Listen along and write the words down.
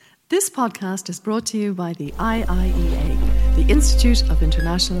This podcast is brought to you by the IIEA, the Institute of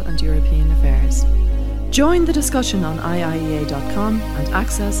International and European Affairs. Join the discussion on IIEA.com and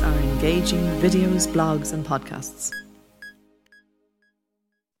access our engaging videos, blogs and podcasts.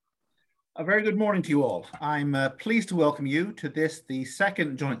 A very good morning to you all. I'm pleased to welcome you to the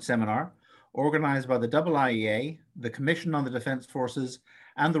second joint seminar organised by the IIEA, the Commission on the Defence Forces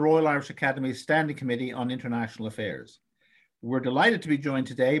and the Royal Irish Academy's Standing Committee on International Affairs. We're delighted to be joined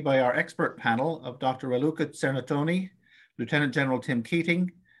today by our expert panel of Dr. Raluca Cernatoni, Lieutenant General Tim Keating,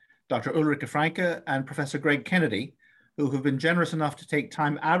 Dr. Ulrike Franke, and Professor Greg Kennedy, who have been generous enough to take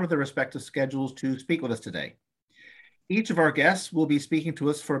time out of their respective schedules to speak with us today. Each of our guests will be speaking to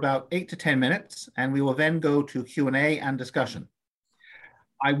us for about 8 to 10 minutes, and we will then go to Q&A and discussion.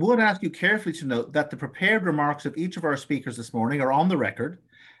 I would ask you carefully to note that the prepared remarks of each of our speakers this morning are on the record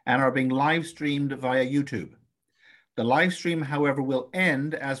and are being live streamed via YouTube. The live stream, however, will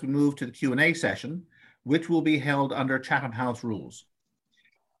end as we move to the Q&A session, which will be held under Chatham House rules.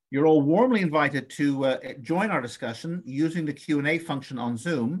 You're all warmly invited to join our discussion using the Q&A function on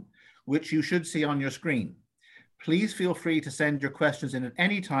Zoom, which you should see on your screen. Please feel free to send your questions in at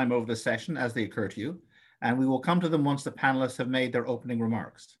any time over the session as they occur to you, and we will come to them once the panelists have made their opening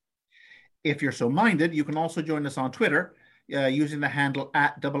remarks. If you're so minded, you can also join us on Twitter using the handle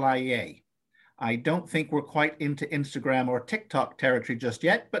 @IIEA. I don't think we're quite into Instagram or TikTok territory just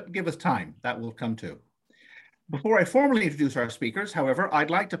yet, but give us time, that will come too. Before I formally introduce our speakers, however, I'd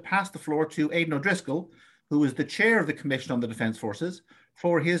like to pass the floor to Aidan O'Driscoll, who is the chair of the Commission on the Defence Forces,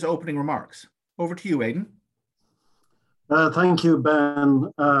 for his opening remarks. Over to you, Aidan. Thank you,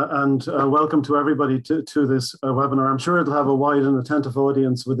 Ben, and welcome to everybody to this webinar. I'm sure it'll have a wide and attentive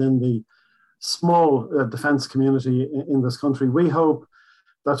audience within the small defence community in this country. We hope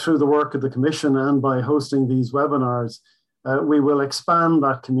that through the work of the Commission and by hosting these webinars, we will expand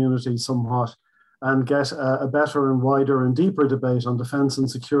that community somewhat and get a better and wider and deeper debate on defence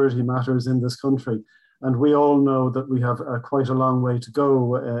and security matters in this country. And we all know that we have quite a long way to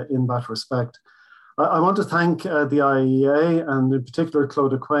go in that respect. I want to thank the IIEA and in particular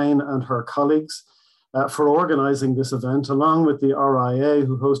Clodagh Quain and her colleagues for organising this event, along with the RIA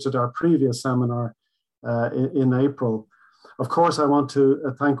who hosted our previous seminar in April. Of course, I want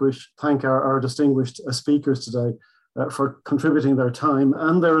to thank our distinguished speakers today for contributing their time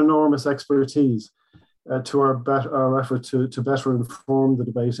and their enormous expertise to our effort to better inform the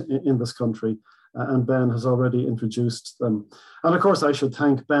debate in this country. And Ben has already introduced them. And of course, I should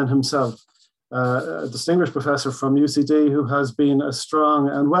thank Ben himself, a distinguished professor from UCD who has been a strong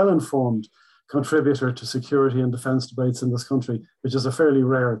and well-informed contributor to security and defence debates in this country, which is a fairly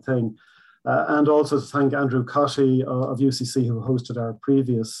rare thing. And also to thank Andrew Cotty of UCC who hosted our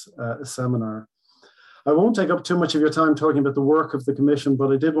previous seminar. I won't take up too much of your time talking about the work of the Commission,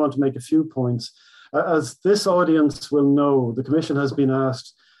 but I did want to make a few points. As this audience will know, the Commission has been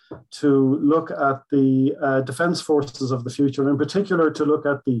asked to look at the defence forces of the future, and in particular to look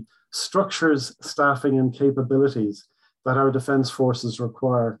at the structures, staffing and capabilities that our defence forces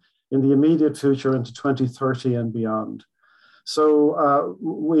require in the immediate future into 2030 and beyond. So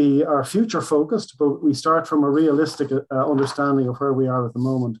we are future focused, but we start from a realistic understanding of where we are at the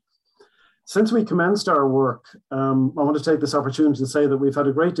moment. Since we commenced our work, I want to take this opportunity to say that we've had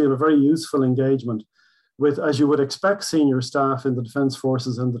a great deal of very useful engagement with, as you would expect, senior staff in the Defence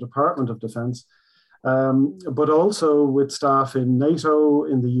Forces and the Department of Defence, but also with staff in NATO,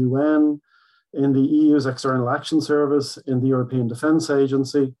 in the UN, in the EU's External Action Service, in the European Defence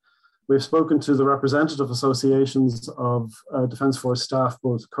Agency. We've spoken to the representative associations of Defence Force staff,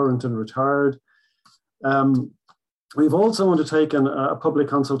 both current and retired. We've also undertaken a public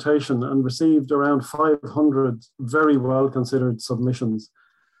consultation and received around 500 very well-considered submissions.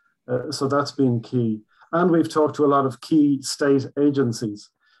 So that's been key. And we've talked to a lot of key state agencies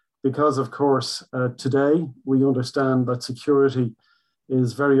because, of course, today we understand that security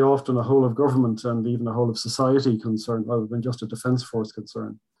is very often a whole of government and even a whole of society concern rather than just a defence force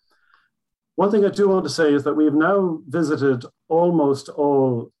concern. One thing I do want to say is that we've now visited almost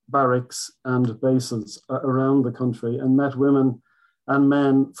all barracks and bases around the country and met women and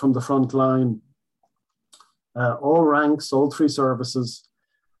men from the front line, all ranks, all three services.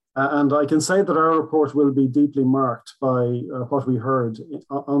 And I can say that our report will be deeply marked by what we heard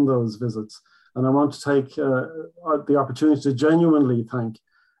on those visits. And I want to take the opportunity to genuinely thank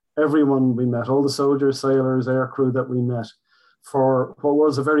everyone we met, all the soldiers, sailors, aircrew that we met, for what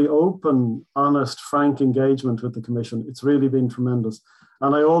was a very open, honest, frank engagement with the Commission. It's really been tremendous.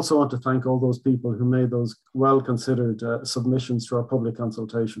 And I also want to thank all those people who made those well-considered submissions to our public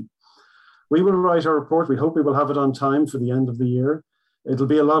consultation. We will write our report. We hope we will have it on time for the end of the year. It'll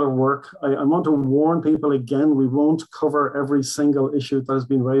be a lot of work. I want to warn people again, we won't cover every single issue that has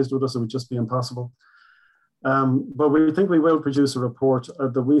been raised with us. It would just be impossible. But we think we will produce a report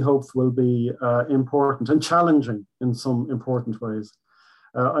that we hope will be important and challenging in some important ways.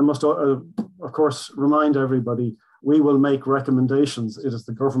 I must, of course, remind everybody, we will make recommendations. It is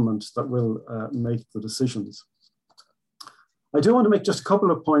the government that will make the decisions. I do want to make just a couple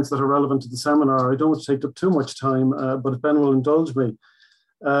of points that are relevant to the seminar. I don't want to take up too much time, but if Ben will indulge me,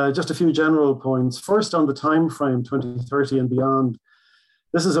 just a few general points. First, on the time frame, 2030 and beyond.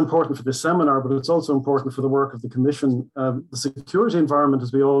 This is important for this seminar, but it's also important for the work of the Commission. The security environment,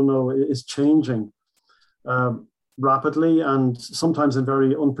 as we all know, is changing rapidly and sometimes in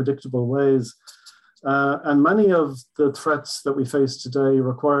very unpredictable ways. And many of the threats that we face today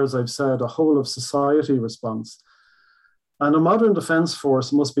require, as I've said, a whole of society response. And a modern defence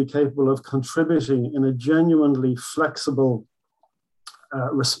force must be capable of contributing in a genuinely flexible,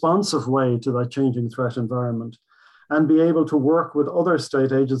 responsive way to that changing threat environment, and be able to work with other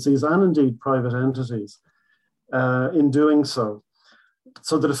state agencies and indeed private entities in doing so.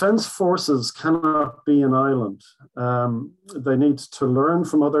 So the defence forces cannot be an island. They need to learn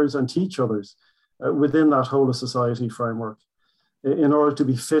from others and teach others within that whole of society framework in order to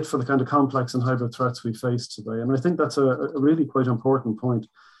be fit for the kind of complex and hybrid threats we face today. And I think that's a really quite important point.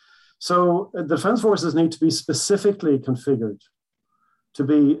 So the defence forces need to be specifically configured to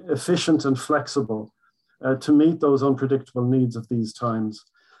be efficient and flexible to meet those unpredictable needs of these times.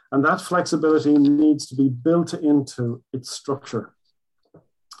 And that flexibility needs to be built into its structure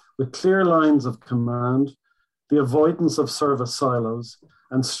with clear lines of command, the avoidance of service silos,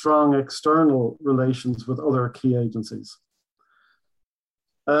 and strong external relations with other key agencies.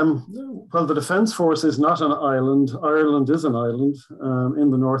 Well, the Defence Force is not an island. Ireland is an island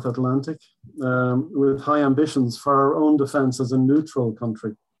in the North Atlantic with high ambitions for our own defence as a neutral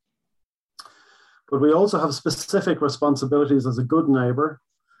country. But we also have specific responsibilities as a good neighbour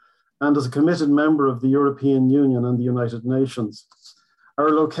and as a committed member of the European Union and the United Nations.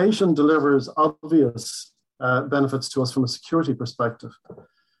 Our location delivers obvious benefits to us from a security perspective,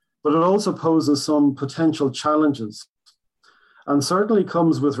 but it also poses some potential challenges and certainly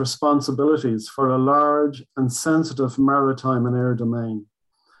comes with responsibilities for a large and sensitive maritime and air domain.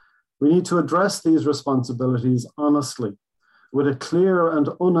 We need to address these responsibilities honestly, with a clear and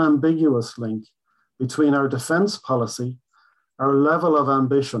unambiguous link between our defence policy, our level of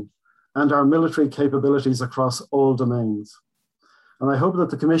ambition, and our military capabilities across all domains. And I hope that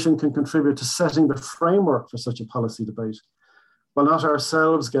the Commission can contribute to setting the framework for such a policy debate, while not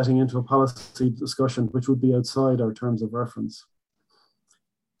ourselves getting into a policy discussion which would be outside our terms of reference.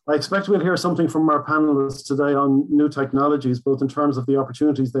 I expect we'll hear something from our panelists today on new technologies, both in terms of the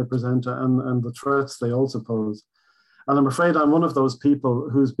opportunities they present and the threats they also pose. And I'm afraid I'm one of those people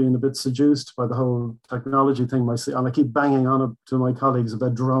who's been a bit seduced by the whole technology thing myself, and I keep banging on it to my colleagues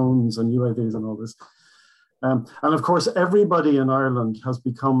about drones and UAVs and all this. And of course, everybody in Ireland has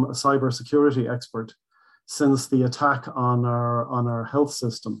become a cybersecurity expert since the attack on our health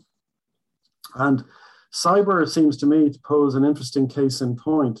system. And cyber seems to me to pose an interesting case in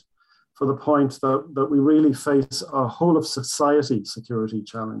point for the point that we really face a whole of society security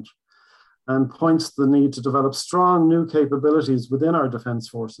challenge, and points to the need to develop strong new capabilities within our defence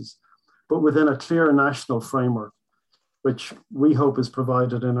forces, but within a clear national framework, which we hope is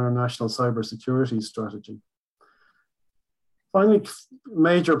provided in our national cybersecurity strategy. Finally,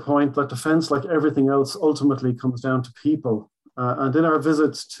 major point that defence, like everything else, ultimately comes down to people. And in our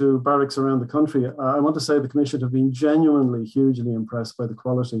visits to barracks around the country, I want to say the Commission have been genuinely hugely impressed by the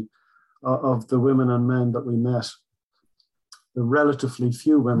quality of the women and men that we met, the relatively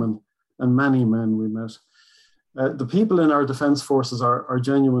few women and many men we met. The people in our defence forces are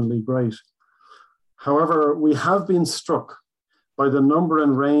genuinely great. However, we have been struck by the number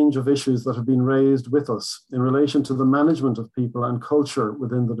and range of issues that have been raised with us in relation to the management of people and culture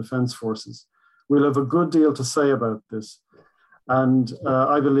within the defence forces. We'll have a good deal to say about this. And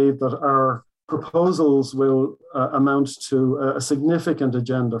I believe that our proposals will amount to a significant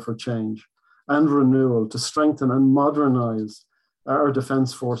agenda for change and renewal to strengthen and modernise our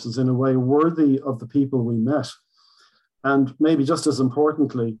defence forces in a way worthy of the people we met, and maybe just as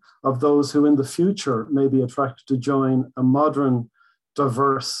importantly, of those who in the future may be attracted to join a modern,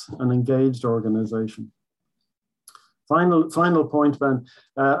 diverse and engaged organisation. Final point, Ben,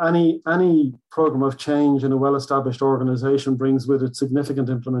 any programme of change in a well-established organisation brings with it significant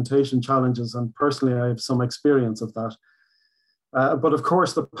implementation challenges, and personally I have some experience of that. But of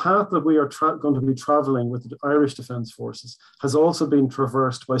course, the path that we are going to be traveling with the Irish Defence Forces has also been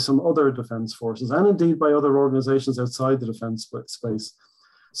traversed by some other defence forces and indeed by other organisations outside the defence space.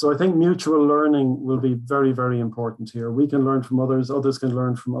 So I think mutual learning will be very, very important here. We can learn from others, others can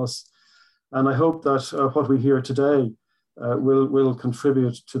learn from us. And I hope that what we hear today will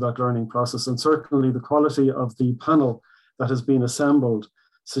contribute to that learning process. And certainly the quality of the panel that has been assembled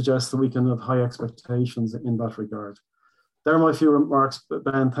suggests that we can have high expectations in that regard. There are my few remarks,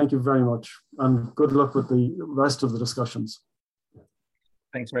 Ben. Thank you very much. And good luck with the rest of the discussions.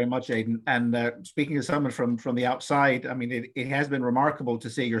 Thanks very much, Aidan. And speaking as someone from the outside, I mean, it has been remarkable to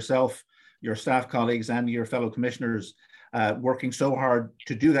see yourself, your staff colleagues, and your fellow commissioners working so hard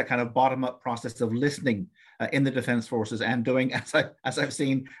to do that kind of bottom-up process of listening in the Defence Forces and doing, as I've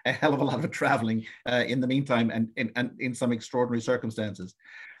seen, a hell of a lot of travelling in the meantime and in some extraordinary circumstances.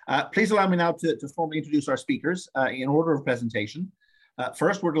 Please allow me now to formally introduce our speakers in order of presentation.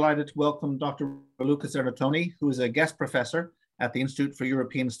 First, we're delighted to welcome Dr. Raluca Cernatoni, who is a guest professor at the Institute for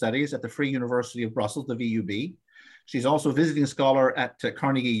European Studies at the Free University of Brussels, the VUB. She's also a visiting scholar at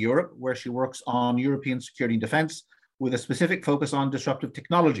Carnegie Europe, where she works on European security and defence with a specific focus on disruptive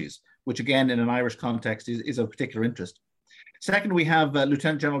technologies, which again, in an Irish context, is of particular interest. Second, we have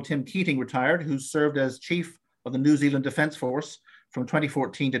Lieutenant General Tim Keating, retired, who served as Chief of the New Zealand Defence Force from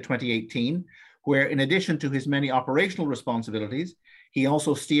 2014 to 2018, where in addition to his many operational responsibilities, he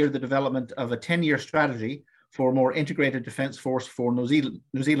also steered the development of a 10-year strategy for a more integrated defence force for New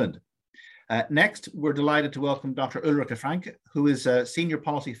Zealand. Next, we're delighted to welcome Dr. Ulrike Frank, who is a Senior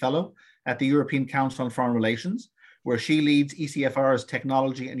Policy Fellow at the European Council on Foreign Relations, where she leads ECFR's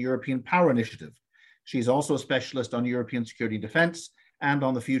Technology and European Power Initiative. She's also a specialist on European security and defence and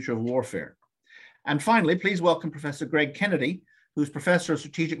on the future of warfare. And finally, please welcome Professor Greg Kennedy, who's Professor of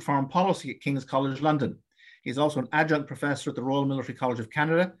Strategic Foreign Policy at King's College London. He's also an adjunct professor at the Royal Military College of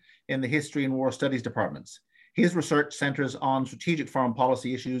Canada in the History and War Studies departments. His research centres on strategic foreign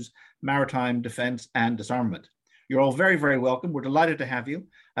policy issues, maritime, defence and disarmament. You're all very, very welcome. We're delighted to have you.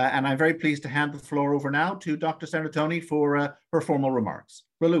 And I'm very pleased to hand the floor over now to Dr. Cernatoni for her formal remarks.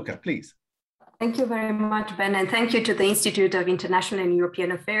 Raluca, please. Thank you very much, Ben, and thank you to the Institute of International and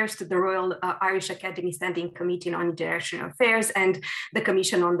European Affairs, to the Royal Irish Academy Standing Committee on International Affairs, and the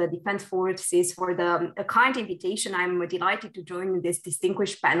Commission on the Defence Forces for the kind invitation. I'm delighted to join this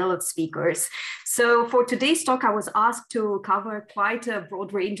distinguished panel of speakers. So for today's talk, I was asked to cover quite a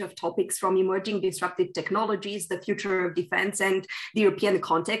broad range of topics, from emerging disruptive technologies, the future of defence, and the European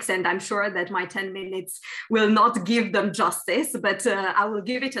context. And I'm sure that my 10 minutes will not give them justice, but I will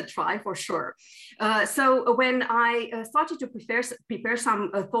give it a try for sure. So when I started to prepare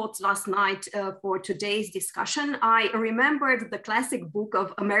some thoughts last night for today's discussion, I remembered the classic book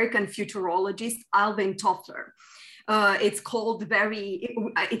of American futurologist Alvin Toffler. It's called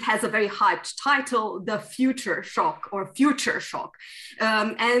it has a very hyped title, The Future Shock or Future Shock.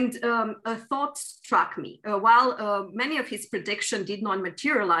 And a thought struck me. While many of his predictions did not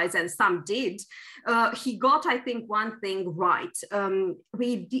materialize and some did, he got, I think, one thing right.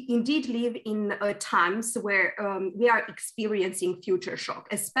 We indeed live in times where we are experiencing future shock,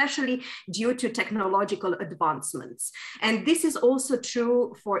 especially due to technological advancements. And this is also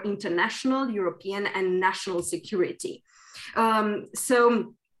true for international, European, and national security.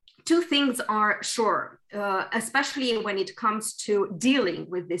 So two things are sure, especially when it comes to dealing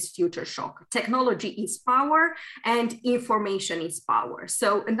with this future shock. Technology is power and information is power.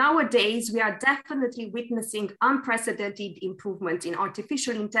 So nowadays we are definitely witnessing unprecedented improvement in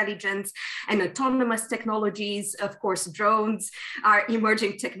artificial intelligence and autonomous technologies. Of course, drones are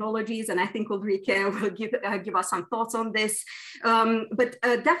emerging technologies, and I think Ulrike will give us some thoughts on this. But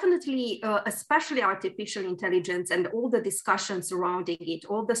definitely, especially artificial intelligence and all the discussions surrounding it,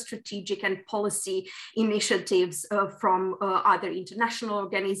 all the strategic and policy initiatives from other international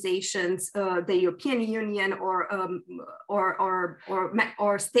organizations, the European Union, or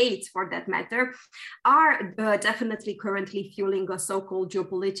states for that matter, are definitely currently fueling a so-called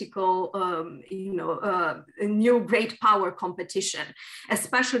geopolitical, new great power competition,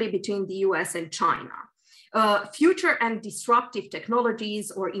 especially between the US and China. Future and disruptive technologies,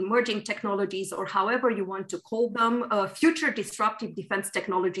 or emerging technologies, or however you want to call them, future disruptive defense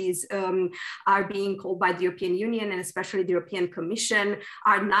technologies are being called by the European Union, and especially the European Commission,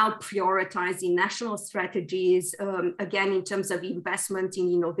 are now prioritizing national strategies, again, in terms of investment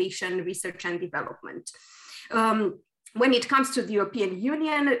in innovation, research and development. when it comes to the European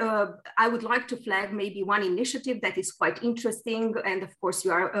Union, I would like to flag maybe one initiative that is quite interesting. And of course,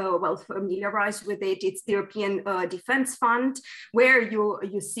 you are well familiarized with it. It's the European Defense Fund, where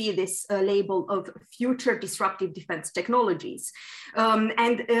you see this label of future disruptive defense technologies.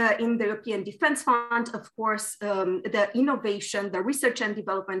 And in the European Defense Fund, of course, the innovation, the research and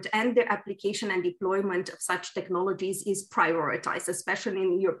development, and the application and deployment of such technologies is prioritized, especially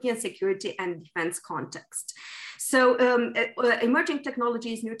in European security and defense context. So emerging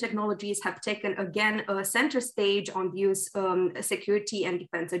technologies, new technologies have taken again a center stage on the EU's security and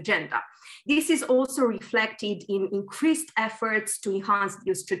defense agenda. This is also reflected in increased efforts to enhance the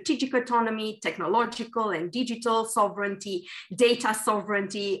EU's strategic autonomy, technological and digital sovereignty, data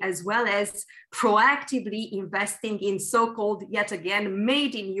sovereignty, as well as proactively investing in so-called, yet again,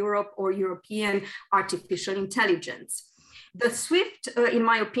 made in Europe or European artificial intelligence. The swift, in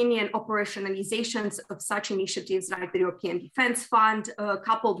my opinion, operationalizations of such initiatives like the European Defense Fund,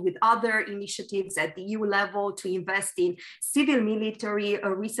 coupled with other initiatives at the EU level to invest in civil-military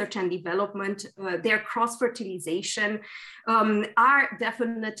research and development, their cross-fertilization are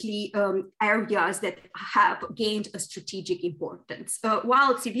definitely areas that have gained a strategic importance.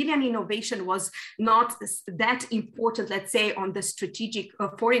 While civilian innovation was not that important, let's say, on the strategic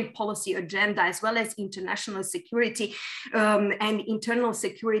foreign policy agenda, as well as international security, and internal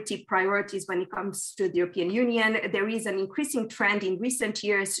security priorities when it comes to the European Union, there is an increasing trend in recent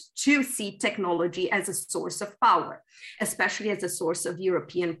years to see technology as a source of power, especially as a source of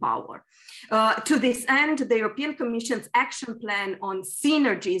European power. To this end, the European Commission's action plan on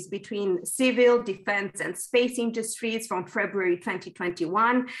synergies between civil, defense, and space industries from February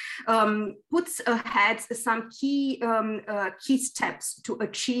 2021 puts ahead some key steps to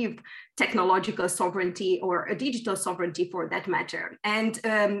achieve technological sovereignty or a digital sovereignty for that matter. And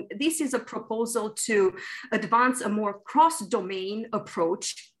this is a proposal to advance a more cross-domain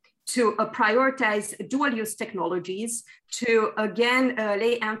approach to prioritize dual-use technologies, to again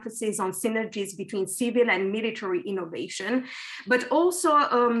lay emphasis on synergies between civil and military innovation, but also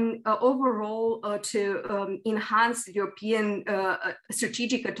overall to enhance European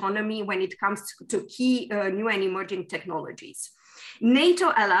strategic autonomy when it comes to key new and emerging technologies.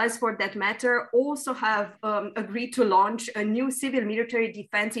 NATO allies, for that matter, also have agreed to launch a new civil military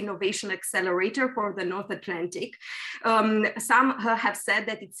defense innovation accelerator for the North Atlantic. Some have said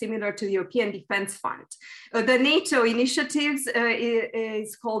that it's similar to the European Defense Fund. The NATO initiatives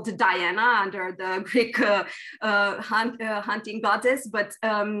is called Diana, under the Greek hunting goddess, but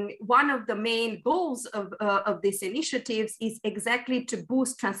one of the main goals of these initiatives is exactly to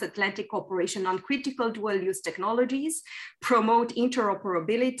boost transatlantic cooperation on critical dual-use technologies, promote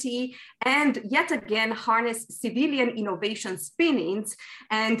interoperability, and yet again harness civilian innovation spin-ins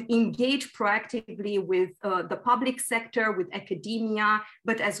and engage proactively with the public sector, with academia,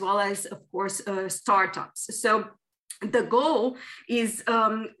 but as well as, of course, startups. So the goal is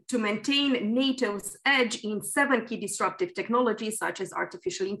to maintain NATO's edge in 7 key disruptive technologies, such as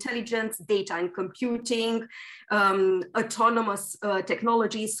artificial intelligence, data and computing, autonomous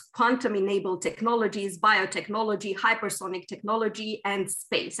technologies, quantum-enabled technologies, biotechnology, hypersonic technology, and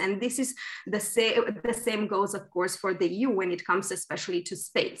space. And this is the same goes, of course, for the EU when it comes especially to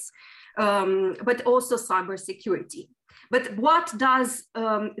space, but also cybersecurity. But what does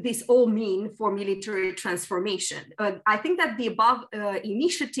this all mean for military transformation? I think that the above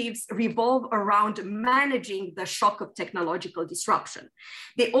initiatives revolve around managing the shock of technological disruption.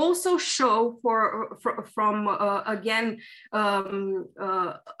 They also show,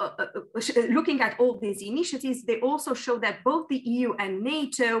 looking at all these initiatives, they also show that both the EU and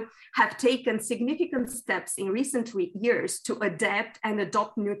NATO have taken significant steps in recent years to adapt and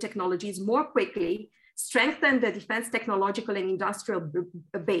adopt new technologies more quickly, strengthen the defense technological and industrial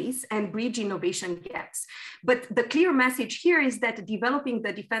base, and bridge innovation gaps. But the clear message here is that developing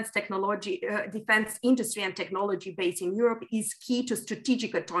the defense industry and technology base in Europe is key to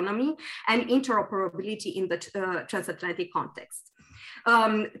strategic autonomy and interoperability in the transatlantic context.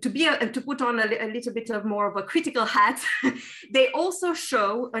 To put on a little bit of more of a critical hat, they also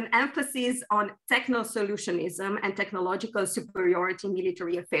show an emphasis on techno-solutionism and technological superiority in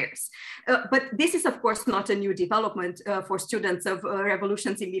military affairs. But this is, of course, not a new development for students of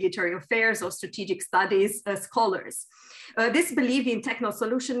revolutions in military affairs or strategic studies scholars. This belief in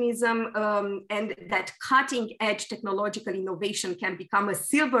techno-solutionism and that cutting-edge technological innovation can become a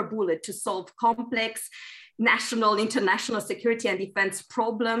silver bullet to solve complex national, international security and defense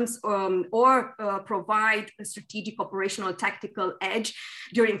problems, or provide a strategic, operational, tactical edge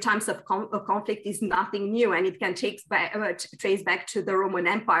during times of conflict is nothing new, and it can trace back to the Roman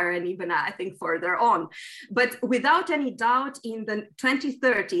Empire and even, I think, further on. But without any doubt, in the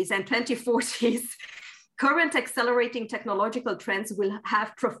 2030s and 2040s, current accelerating technological trends will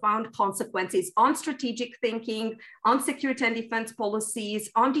have profound consequences on strategic thinking, on security and defense policies,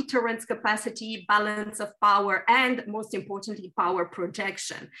 on deterrence capacity, balance of power, and most importantly, power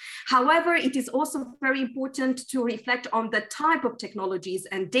projection. However, it is also very important to reflect on the type of technologies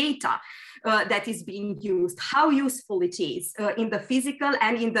and data that is being used, how useful it is in the physical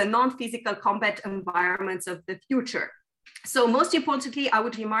and in the non-physical combat environments of the future. So most importantly, I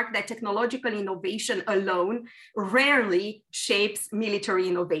would remark that technological innovation alone rarely shapes military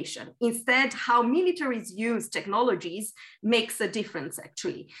innovation. Instead, how militaries use technologies makes a difference,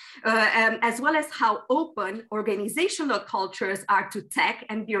 actually, as well as how open organizational cultures are to tech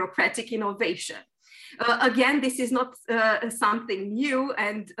and bureaucratic innovation. Again, this is not something new,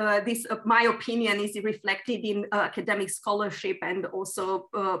 and this, my opinion, is reflected in academic scholarship and also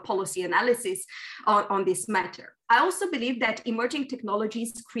policy analysis on this matter. I also believe that emerging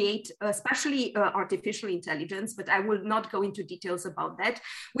technologies create, especially artificial intelligence, but I will not go into details about that,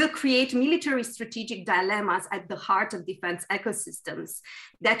 will create military strategic dilemmas at the heart of defense ecosystems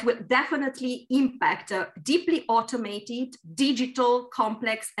that will definitely impact a deeply automated, digital,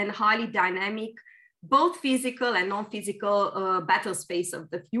 complex, and highly dynamic, both physical and non-physical battle space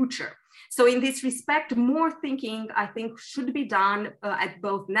of the future. So in this respect, more thinking, I think, should be done at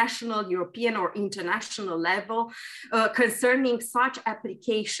both national, European, or international level concerning such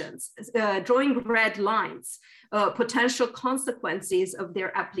applications, drawing red lines, potential consequences of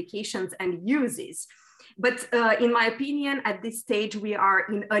their applications and uses. But in my opinion, at this stage, we are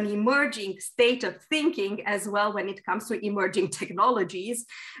in an emerging state of thinking as well when it comes to emerging technologies.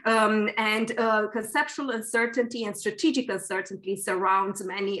 And conceptual uncertainty and strategic uncertainty surrounds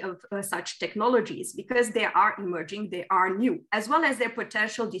many of such technologies because they are emerging, they are new, as well as their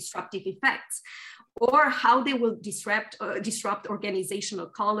potential disruptive effects, or how they will disrupt organizational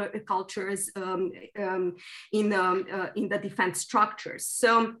cultures in the defense structures.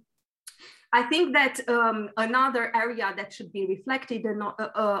 So I think that another area that should be reflected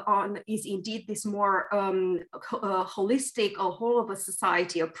on is indeed this more holistic or whole of a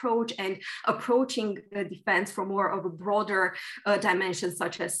society approach, and approaching defense from more of a broader dimension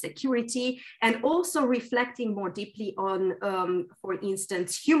such as security, and also reflecting more deeply on, for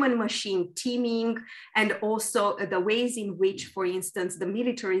instance, human-machine teaming, and also the ways in which, for instance, the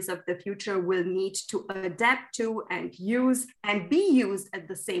militaries of the future will need to adapt to and use and be used at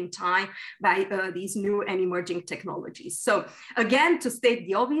the same time by these new and emerging technologies. So again, to state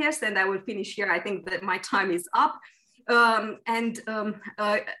the obvious, and I will finish here, I think that my time is up. To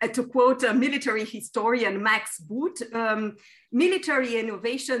quote a military historian, Max Boot, military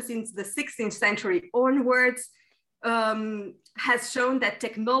innovation since the 16th century onwards has shown that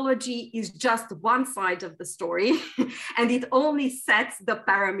technology is just one side of the story, and it only sets the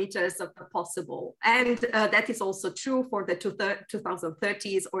parameters of the possible. And that is also true for the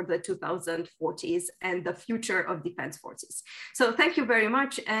 2030s or the 2040s and the future of defense forces. So thank you very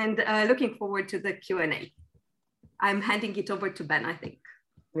much, and looking forward to the Q&A. I'm handing it over to Ben, I think.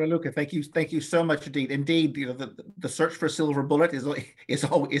 Raluca, thank you so much indeed. Indeed, you know, the search for a silver bullet is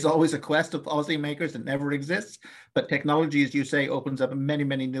always a quest of policymakers that never exists. But technology, as you say, opens up many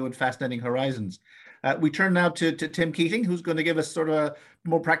new and fascinating horizons. We turn now to Tim Keating, who's going to give us sort of a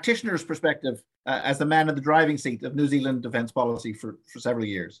more practitioner's perspective as the man in the driving seat of New Zealand defence policy for several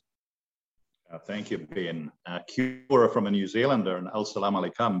years. Thank you, Ben. Kia ora from a New Zealander, and al-salam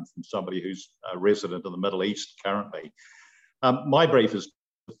alaikum from somebody who's a resident of the Middle East currently. My brief is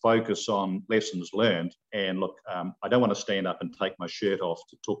to focus on lessons learned. And look, I don't want to stand up and take my shirt off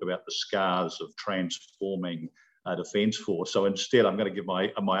to talk about the scars of transforming a defence force. So instead, I'm going to give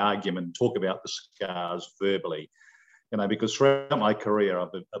my argument and talk about the scars verbally. You know, because throughout my career, I've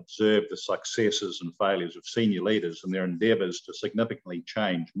observed the successes and failures of senior leaders and their endeavours to significantly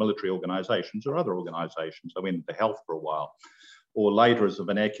change military organisations or other organisations. I went into health for a while, or later as the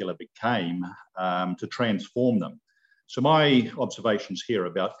vernacular became, to transform them. So my observations here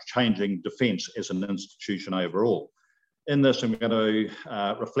about changing defence as an institution overall. In this, I'm going to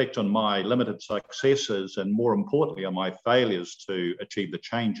reflect on my limited successes and, more importantly, on my failures to achieve the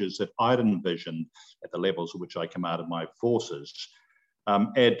changes that I'd envisioned at the levels at which I commanded my forces.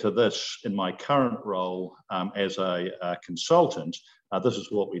 Add to this, in my current role as a consultant, this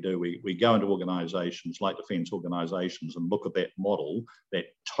is what we do. We go into organisations like defence organisations and look at that model, that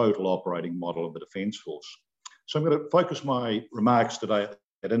total operating model of the Defence Force. So I'm going to focus my remarks today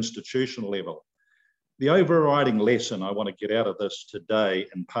at institutional level. The overriding lesson I want to get out of this today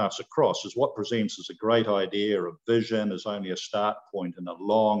and pass across is what presents as a great idea of vision is only a start point in a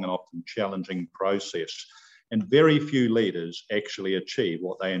long and often challenging process. And very few leaders actually achieve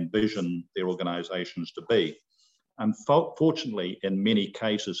what they envision their organisations to be. Unfortunately, in many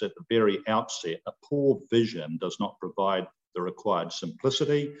cases at the very outset, a poor vision does not provide the required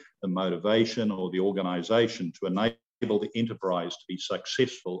simplicity, the motivation, or the organisation to enable the enterprise to be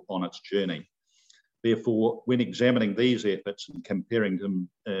successful on its journey. Therefore, when examining these efforts and comparing them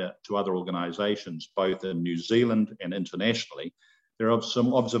to other organisations, both in New Zealand and internationally, there are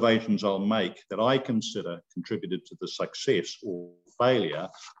some observations I'll make that I consider contributed to the success or failure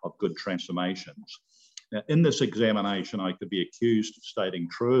of good transformations. Now, in this examination, I could be accused of stating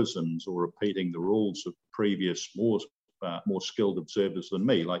truisms or repeating the rules of previous more skilled observers than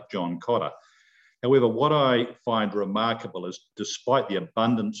me, like John Cotter. However, what I find remarkable is despite the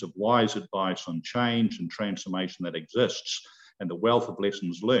abundance of wise advice on change and transformation that exists and the wealth of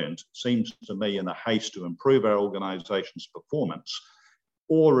lessons learned, it seems to me in the haste to improve our organisation's performance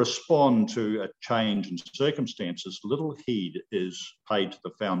or respond to a change in circumstances, little heed is paid to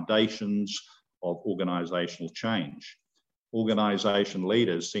the foundations of organisational change. Organisation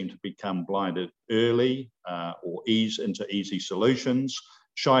leaders seem to become blinded early or ease into easy solutions,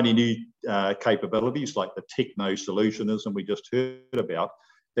 shiny new capabilities like the techno-solutionism we just heard about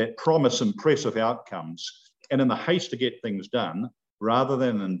that promise impressive outcomes. And in the haste to get things done, rather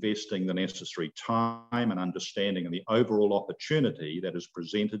than investing the necessary time and understanding and the overall opportunity that is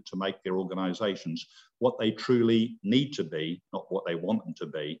presented to make their organisations what they truly need to be, not what they want them to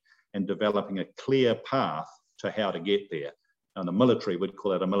be, and developing a clear path to how to get there. And the military would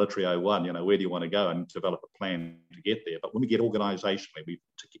call it a military 01, you know, where do you want to go and develop a plan to get there? But when we get organisationally, we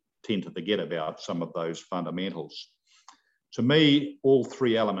tend to forget about some of those fundamentals. To me, all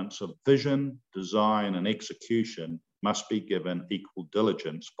three elements of vision, design, and execution must be given equal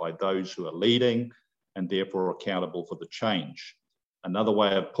diligence by those who are leading and therefore accountable for the change. Another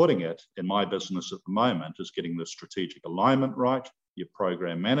way of putting it in my business at the moment is getting the strategic alignment right, your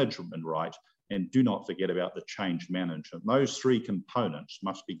program management right, and do not forget about the change management. Those three components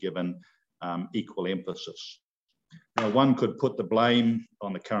must be given equal emphasis. Now, one could put the blame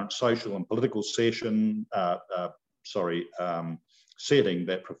on the current social and political setting that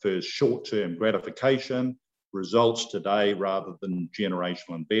prefers short-term gratification, results today rather than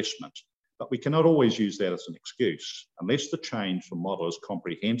generational investment. But we cannot always use that as an excuse. Unless the change from model is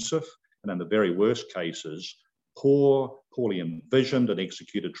comprehensive, and in the very worst cases, poorly envisioned and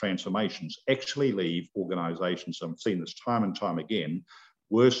executed transformations actually leave organisations, I've seen this time and time again,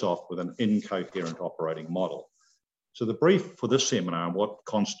 worse off with an incoherent operating model. So the brief for this seminar on what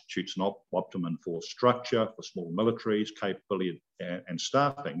constitutes an optimum for structure, for small militaries, capability and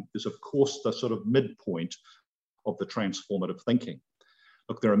staffing is of course the sort of midpoint of the transformative thinking.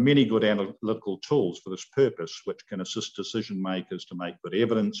 Look, there are many good analytical tools for this purpose which can assist decision makers to make good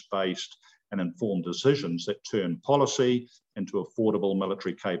evidence-based and informed decisions that turn policy into affordable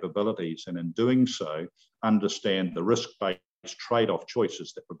military capabilities, and in doing so, understand the risk-based trade-off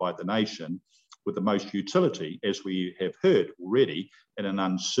choices that provide the nation with the most utility, as we have heard already, in an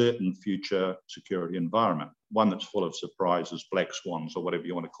uncertain future security environment, one that's full of surprises, black swans, or whatever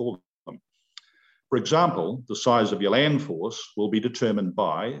you want to call them. For example, the size of your land force will be determined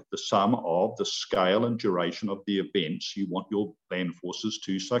by the sum of the scale and duration of the events you want your land forces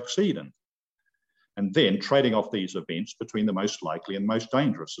to succeed in. And then trading off these events between the most likely and most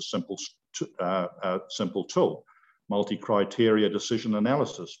dangerous, a simple tool. Multi-criteria decision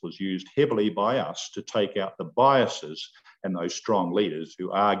analysis was used heavily by us to take out the biases and those strong leaders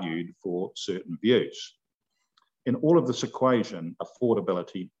who argued for certain views. In all of this equation,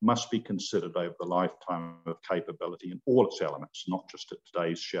 affordability must be considered over the lifetime of capability in all its elements, not just at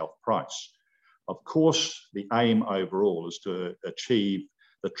today's shelf price. Of course, the aim overall is to achieve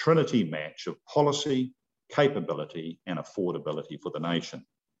the trinity match of policy, capability, and affordability for the nation.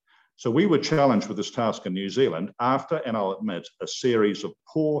 So we were challenged with this task in New Zealand after, and I'll admit, a series of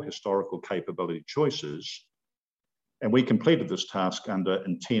poor historical capability choices. And we completed this task under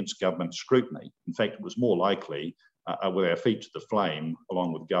intense government scrutiny. In fact, it was more likely, with our feet to the flame,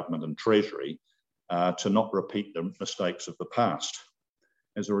 along with government and treasury, to not repeat the mistakes of the past.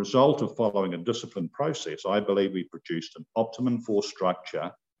 As a result of following a disciplined process, I believe we produced an optimum force structure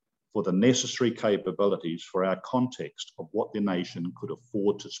for the necessary capabilities for our context of what the nation could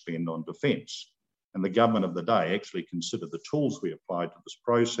afford to spend on defence. And the government of the day actually considered the tools we applied to this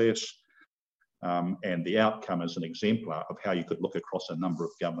process and the outcome as an exemplar of how you could look across a number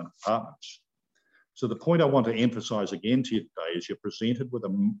of government departments. So the point I want to emphasise again to you today is you're presented with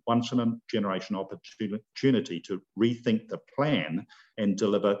a once-in-a-generation opportunity to rethink the plan and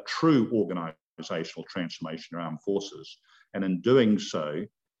deliver true organisational transformation in our armed forces. And in doing so,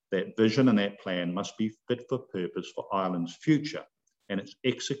 that vision and that plan must be fit for purpose for Ireland's future. And its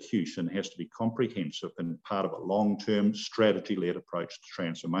execution has to be comprehensive and part of a long-term strategy-led approach to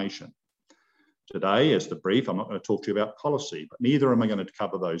transformation. Today, as the brief, I'm not going to talk to you about policy, but neither am I going to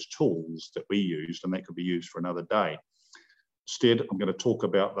cover those tools that we used, and that could be used for another day. Instead, I'm going to talk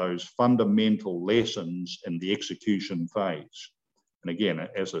about those fundamental lessons in the execution phase. And again,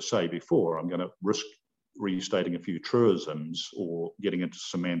 as I say before, I'm going to risk restating a few truisms or getting into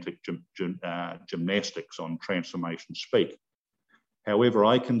semantic gymnastics on transformation speak. However,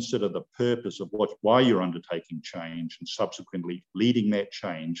 I consider the purpose of why you're undertaking change and subsequently leading that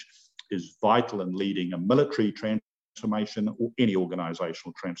change is vital in leading a military transformation or any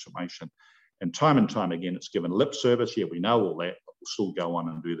organisational transformation. And time again, it's given lip service. Yeah, we know all that, but we'll still go on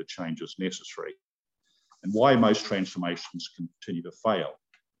and do the changes necessary. And why most transformations continue to fail.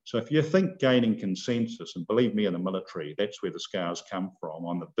 So if you think gaining consensus, and believe me, in the military, that's where the scars come from,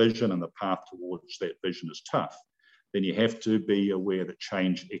 on the vision and the path towards that vision is tough, then you have to be aware that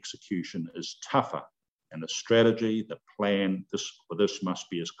change execution is tougher. And the strategy, the plan for this must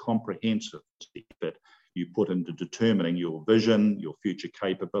be as comprehensive as the effort you put into determining your vision, your future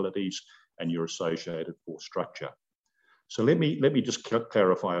capabilities, and your associated force structure. So let me just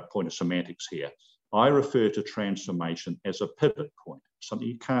clarify a point of semantics here. I refer to transformation as a pivot point, something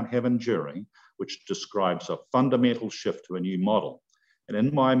you can't have enduring, which describes a fundamental shift to a new model. And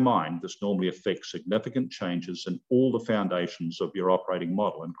in my mind, this normally affects significant changes in all the foundations of your operating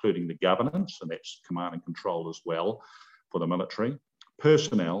model, including the governance, and that's command and control as well for the military,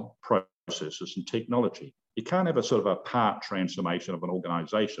 personnel, processes, and technology. You can't have a sort of a part transformation of an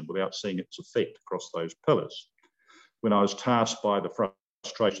organisation without seeing its effect across those pillars. When I was tasked by the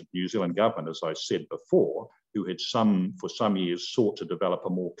frustration of the New Zealand government, as I said before, who had for some years sought to develop a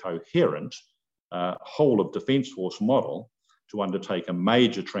more coherent whole of Defence Force model, to undertake a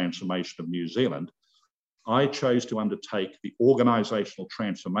major transformation of New Zealand, I chose to undertake the organisational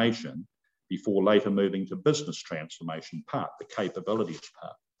transformation before later moving to business transformation part, the capabilities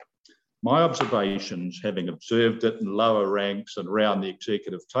part. My observations, having observed it in lower ranks and around the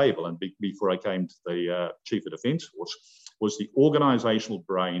executive table, and before I came to the Chief of Defence Force, was the organisational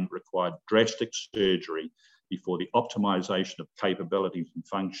brain required drastic surgery before the optimisation of capabilities and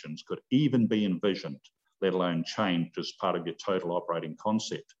functions could even be envisioned, let alone changed as part of your total operating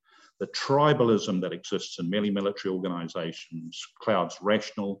concept. The tribalism that exists in many military organisations clouds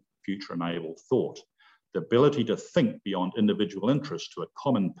rational, future-enabled thought. The ability to think beyond individual interest to a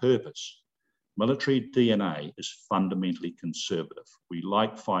common purpose. Military DNA is fundamentally conservative. We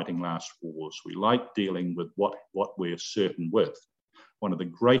like fighting last wars. We like dealing with what we're certain with. One of the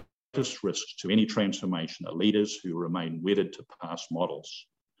greatest risks to any transformation are leaders who remain wedded to past models.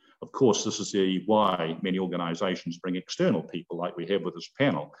 Of course, this is why many organisations bring external people like we have with this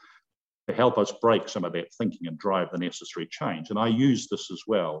panel to help us break some of that thinking and drive the necessary change. And I use this as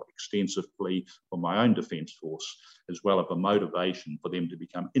well extensively for my own Defence Force, as well as a motivation for them to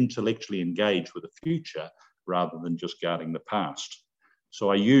become intellectually engaged with the future rather than just guarding the past. So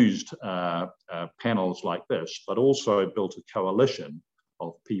I used panels like this, but also built a coalition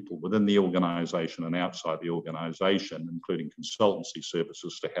of people within the organisation and outside the organisation, including consultancy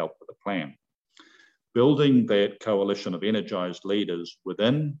services to help with the plan. Building that coalition of energised leaders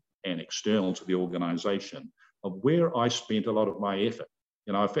within and external to the organisation of where I spent a lot of my effort.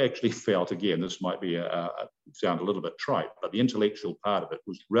 You know, I've actually felt, again, this might be sound a little bit trite, but the intellectual part of it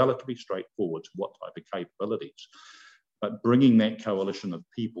was relatively straightforward to what type of capabilities. But bringing that coalition of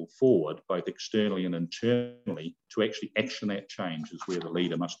people forward, both externally and internally, to actually action that change is where the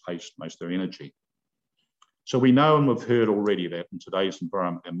leader must place most of their energy. So we know and we've heard already that in today's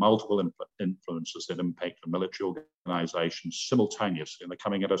environment, there are multiple influences that impact the military organisations simultaneously, and they're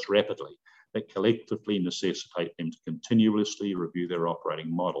coming at us rapidly, that collectively necessitate them to continuously review their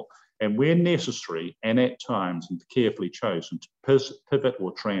operating model. And where necessary, and at times, and carefully chosen, to pivot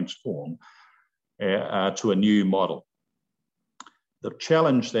or transform to a new model. The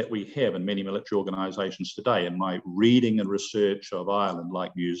challenge that we have in many military organisations today, in my reading and research of Ireland,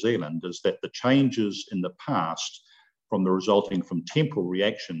 like New Zealand, is that the changes in the past resulting from temporal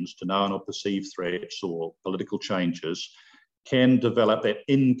reactions to known or perceived threats or political changes can develop that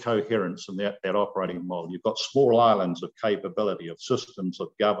incoherence in that operating model. You've got small islands of capability, of systems of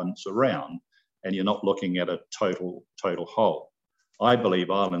governance around, and you're not looking at a total whole. I believe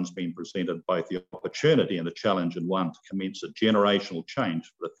Ireland's been presented both the opportunity and the challenge in one to commence a generational change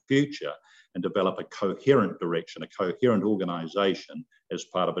for the future and develop a coherent direction, a coherent organization as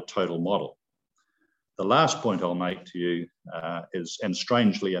part of a total model. The last point I'll make to you is, and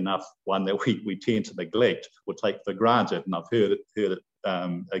strangely enough, one that we tend to neglect or take for granted, and I've heard it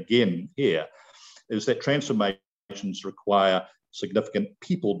again here, is that transformations require significant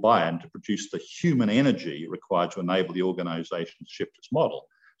people buy-in to produce the human energy required to enable the organization to shift its model.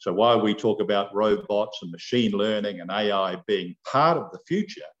 So while we talk about robots and machine learning and AI being part of the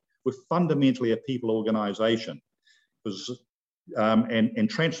future, we're fundamentally a people organization. And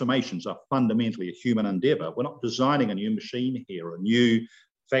transformations are fundamentally a human endeavor. We're not designing a new machine here, a new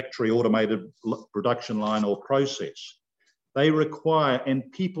factory automated production line or process. They require,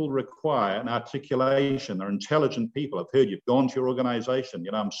 and people require, an articulation. They're intelligent people. I've heard you've gone to your organization.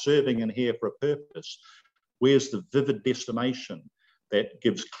 You know, I'm serving in here for a purpose. Where's the vivid destination that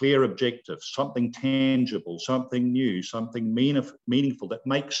gives clear objectives, something tangible, something new, something meaningful that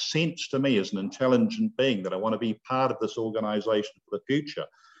makes sense to me as an intelligent being, that I want to be part of this organization for the future?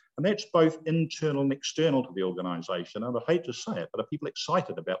 And that's both internal and external to the organization. And I hate to say it, but are people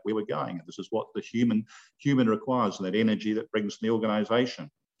excited about where we're going? And this is what the human requires, and that energy that brings the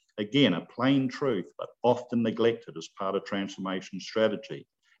organization. Again, a plain truth, but often neglected as part of transformation strategy.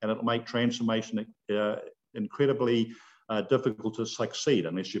 And it'll make transformation incredibly difficult to succeed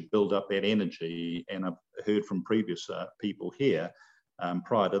unless you build up that energy. And I've heard from previous people here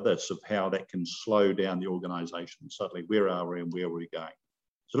prior to this of how that can slow down the organization. Suddenly, where are we and where are we going?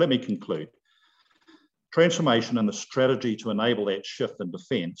 So let me conclude. Transformation and the strategy to enable that shift in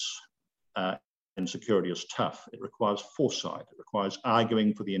defence and security is tough. It requires foresight. It requires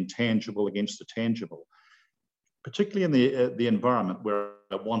arguing for the intangible against the tangible, particularly in the environment where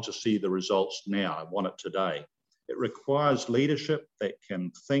I want to see the results now. I want it today. It requires leadership that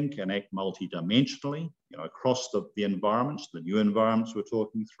can think and act multidimensionally, you know, across the environments, the new environments we're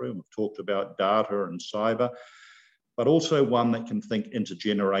talking through. We've talked about data and cyber, but also one that can think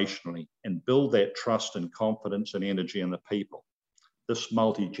intergenerationally and build that trust and confidence and energy in the people. This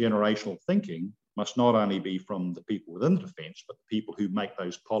multi-generational thinking must not only be from the people within the defence, but the people who make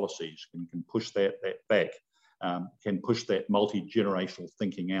those policies and can push that back, can push that multi-generational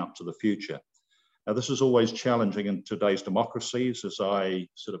thinking out to the future. Now, this is always challenging in today's democracies. As I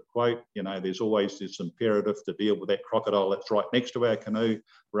sort of quote, you know, there's always this imperative to deal with that crocodile that's right next to our canoe,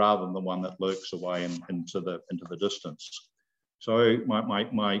 rather than the one that lurks away into the distance. So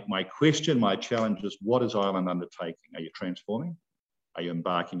my question, my challenge is, what is Ireland undertaking? Are you transforming? Are you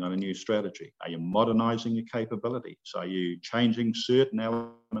embarking on a new strategy? Are you modernising your capabilities? Are you changing certain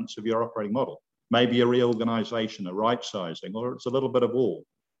elements of your operating model? Maybe a reorganisation, a right-sizing, or it's a little bit of all.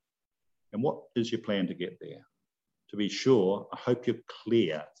 And what is your plan to get there? To be sure, I hope you're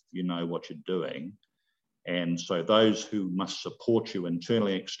clear, you know what you're doing. And so those who must support you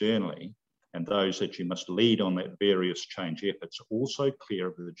internally, externally, and those that you must lead on that various change efforts are also clear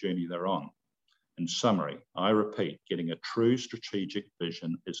of the journey they're on. In summary, I repeat, getting a true strategic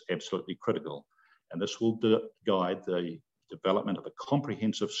vision is absolutely critical. And this will guide the development of a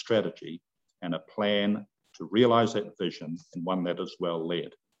comprehensive strategy and a plan to realise that vision, and one that is well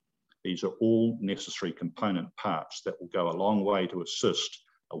led. These are all necessary component parts that will go a long way to assist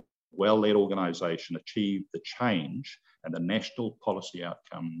a well-led organisation achieve the change and the national policy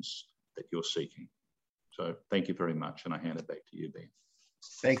outcomes that you're seeking. So thank you very much, and I hand it back to you, Ben.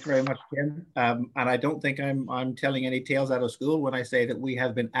 Thanks very much, Ken. And I don't think I'm telling any tales out of school when I say that we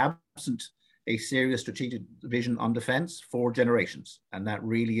have been absent a serious strategic vision on defence for generations, and that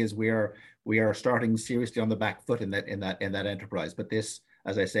really is where we are starting seriously on the back foot in that enterprise. But this,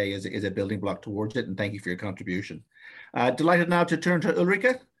 as I say, is a building block towards it, and thank you for your contribution. Delighted now to turn to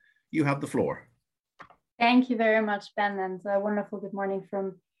Ulrike. You have the floor. Thank you very much, Ben, and a wonderful good morning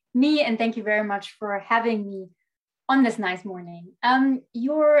from me, and thank you very much for having me on this nice morning.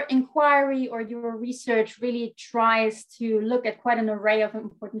 Your inquiry or your research really tries to look at quite an array of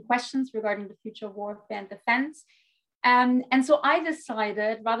important questions regarding the future of warfare and defense. And so I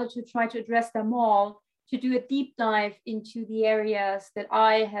decided, rather to try to address them all, to do a deep dive into the areas that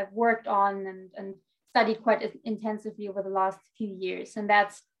I have worked on and studied quite intensively over the last few years. And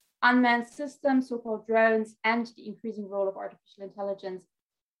that's unmanned systems, so-called drones, and the increasing role of artificial intelligence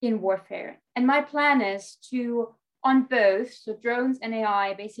in warfare. And my plan is to, on both, so drones and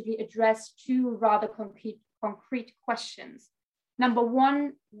AI, basically address two rather concrete questions. Number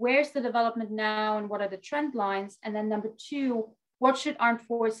one, where's the development now and what are the trend lines? And then number two, what should armed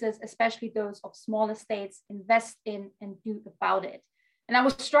forces, especially those of smaller states, invest in and do about it? And I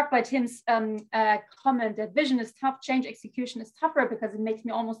was struck by Tim's comment that vision is tough, change execution is tougher, because it makes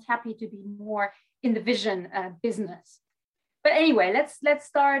me almost happy to be more in the vision business. But anyway, let's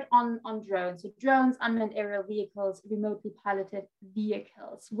start on drones. So drones, unmanned aerial vehicles, remotely piloted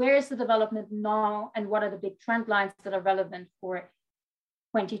vehicles. Where is the development now, and what are the big trend lines that are relevant for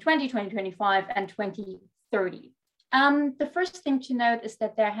 2020, 2025, and 2030? The first thing to note is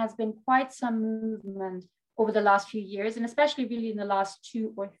that there has been quite some movement over the last few years, and especially really in the last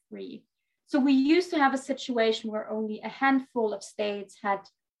 2 or 3. So we used to have a situation where only a handful of states had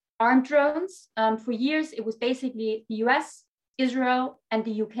armed drones. For years, it was basically the US, Israel, and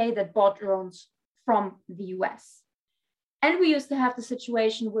the UK that bought drones from the US. And we used to have the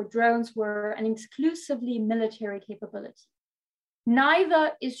situation where drones were an exclusively military capability.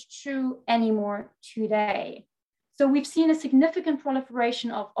 Neither is true anymore today. So we've seen a significant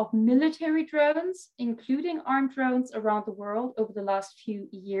proliferation of military drones, including armed drones around the world over the last few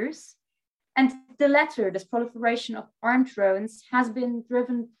years. And the latter, this proliferation of armed drones, has been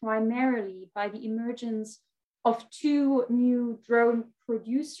driven primarily by the emergence of 2 new drone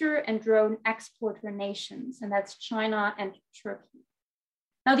producer and drone exporter nations, and that's China and Turkey.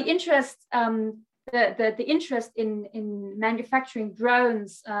 Now, the interest in manufacturing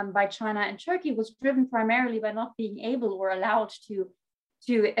drones by China and Turkey was driven primarily by not being able or allowed to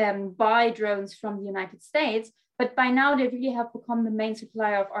buy drones from the United States. But by now, they really have become the main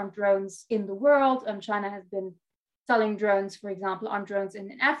supplier of armed drones in the world. China has been selling drones, for example, armed drones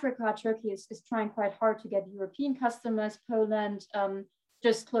in Africa. Turkey is trying quite hard to get European customers. Poland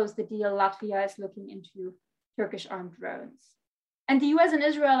just closed the deal. Latvia is looking into Turkish armed drones. And the US and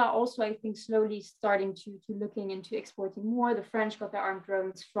Israel are also, I think, slowly starting to looking into exporting more. The French got their armed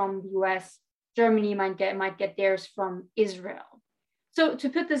drones from the US. Germany might get theirs from Israel. So to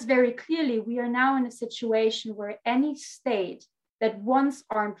put this very clearly, we are now in a situation where any state that wants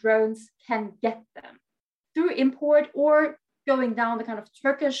armed drones can get them through import or going down the kind of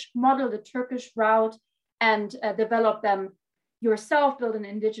Turkish model, the Turkish route, and develop them yourself, build an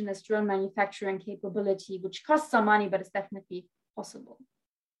indigenous drone manufacturing capability, which costs some money, but it's definitely possible.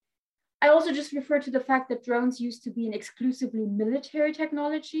 I also just refer to the fact that drones used to be an exclusively military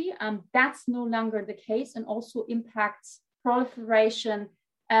technology. That's no longer the case, and also impacts proliferation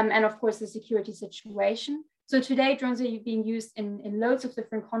and of course the security situation. So today drones are being used in loads of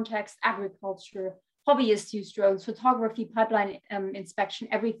different contexts: agriculture, hobbyists use drones, photography, pipeline inspection,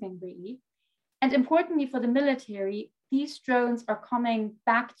 everything really. And importantly for the military, these drones are coming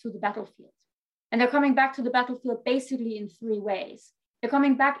back to the battlefield. And they're coming back to the battlefield basically in 3 ways. They're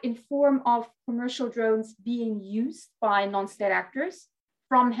coming back in form of commercial drones being used by non-state actors.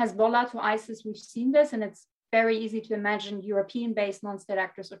 From Hezbollah to ISIS, we've seen this, and it's very easy to imagine European-based non-state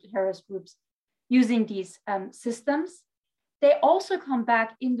actors or terrorist groups using these systems. They also come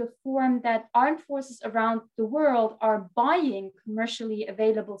back in the form that armed forces around the world are buying commercially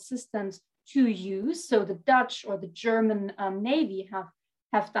available systems to use. So the Dutch or the German Navy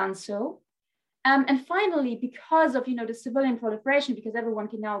have done so. And finally, because of the civilian proliferation, because everyone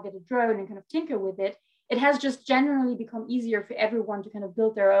can now get a drone and kind of tinker with it, it has just generally become easier for everyone to kind of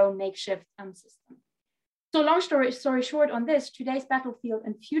build their own makeshift system. So long story short on this, today's battlefield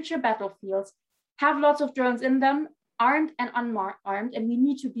and future battlefields have lots of drones in them, armed and unarmed, and we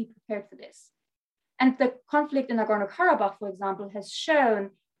need to be prepared for this. And the conflict in Nagorno-Karabakh, for example, has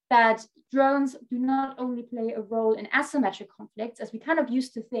shown that drones do not only play a role in asymmetric conflicts, as we kind of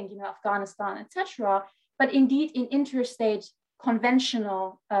used to think, Afghanistan, etc., but indeed in interstate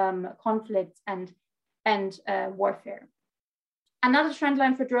conventional conflicts and warfare. Another trend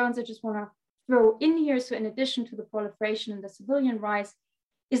line for drones I just want to throw in here, so in addition to the proliferation and the civilian rise,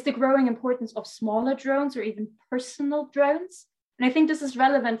 is the growing importance of smaller drones or even personal drones. And I think this is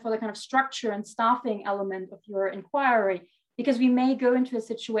relevant for the kind of structure and staffing element of your inquiry, because we may go into a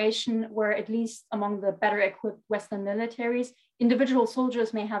situation where, at least among the better equipped Western militaries, individual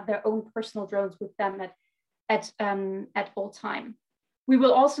soldiers may have their own personal drones with them at all time. We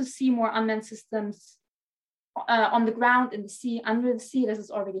will also see more unmanned systems on the ground, in the sea, under the sea. This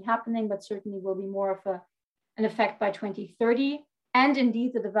is already happening, but certainly will be more of an effect by 2030. And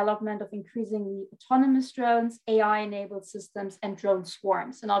indeed, the development of increasingly autonomous drones, AI-enabled systems, and drone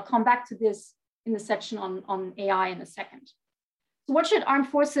swarms. And I'll come back to this in the section on AI in a second. So what should armed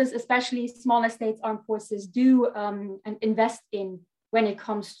forces, especially smaller states armed forces, do and invest in when it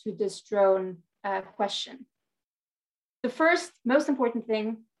comes to this drone question? The first, most important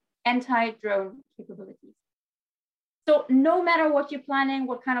thing, anti-drone capabilities. So no matter what you're planning,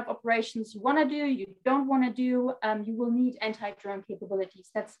 what kind of operations you want to do, you don't want to do, you will need anti-drone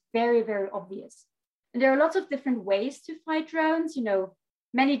capabilities. That's very, very obvious. And there are lots of different ways to fight drones. There are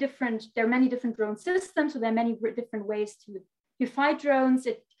many different drone systems, so there are many different ways to fight drones.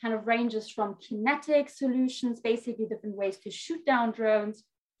 It kind of ranges from kinetic solutions, basically different ways to shoot down drones,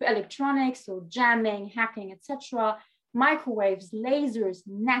 to electronics, so jamming, hacking, etc., microwaves, lasers,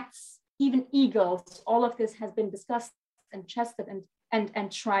 nets, even eagles. All of this has been discussed and tested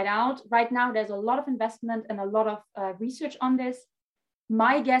and tried out. Right now, there's a lot of investment and a lot of research on this.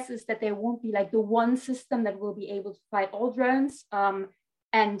 My guess is that there won't be like the one system that will be able to fight all drones and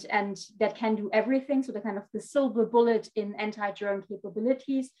that can do everything. So the kind of the silver bullet in anti-drone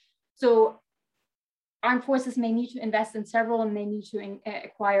capabilities. So armed forces may need to invest in several and they need to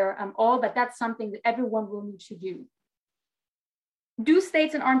acquire all, but that's something that everyone will need to do. Do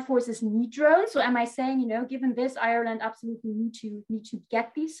states and armed forces need drones? So am I saying, you know, given this, Ireland absolutely need to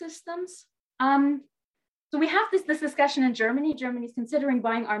get these systems? So we have this discussion in Germany. Germany is considering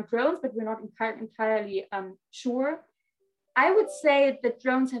buying armed drones, but we're not entirely sure. I would say that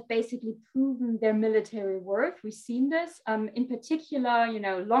drones have basically proven their military worth. We've seen this. In particular, you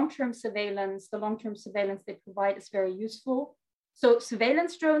know, long-term surveillance, the long-term surveillance they provide is very useful. So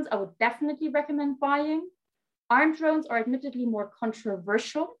surveillance drones, I would definitely recommend buying. Armed drones are admittedly more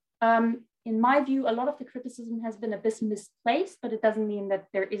controversial. In my view, a lot of the criticism has been a bit misplaced, but it doesn't mean that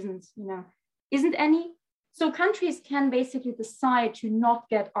there isn't any. So countries can basically decide to not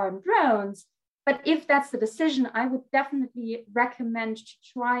get armed drones, but if that's the decision, I would definitely recommend to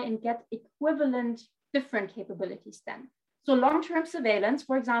try and get equivalent different capabilities then. So long-term surveillance,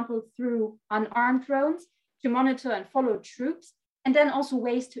 for example, through unarmed drones to monitor and follow troops, and then also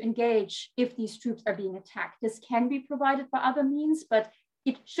ways to engage if these troops are being attacked. This can be provided by other means, but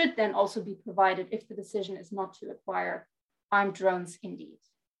it should then also be provided if the decision is not to acquire armed drones indeed.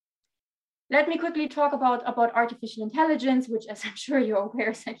 Let me quickly talk about artificial intelligence, which, as I'm sure you're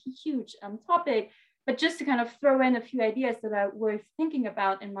aware, is a huge topic, but just to kind of throw in a few ideas that are worth thinking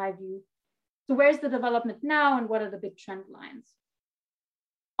about in my view. So where's the development now and what are the big trend lines?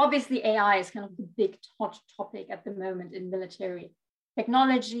 Obviously, AI is kind of the big hot topic at the moment in military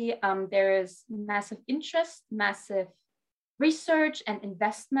technology. There is massive interest, massive research and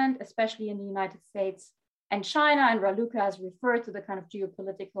investment, especially in the United States and China, and Raluca has referred to the kind of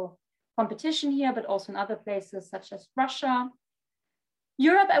geopolitical competition here, but also in other places such as Russia.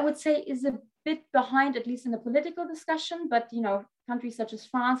 Europe, I would say, is a bit behind, at least in the political discussion, but you know, countries such as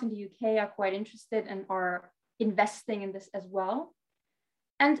France and the UK are quite interested and are investing in this as well.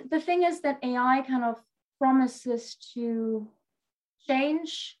 And the thing is that AI kind of promises to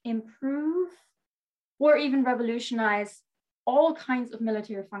change, improve, or even revolutionize all kinds of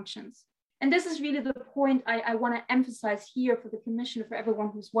military functions. And this is really the point I want to emphasize here for the Commission, for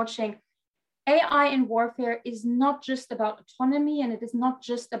everyone who's watching. AI in warfare is not just about autonomy, and it is not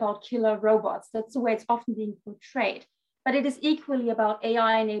just about killer robots. That's the way it's often being portrayed. But it is equally about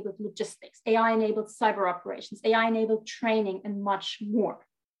AI-enabled logistics, AI-enabled cyber operations, AI-enabled training, and much more.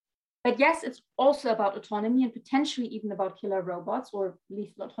 But yes, it's also about autonomy and potentially even about killer robots or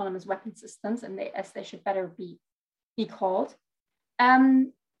lethal autonomous weapon systems, and as they should better be called.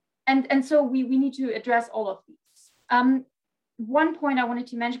 And so we need to address all of these. One point I wanted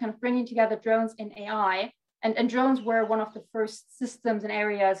to mention, kind of bringing together drones and AI, and drones were one of the first systems and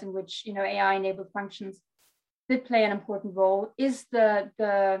areas in which AI-enabled functions did play an important role, is the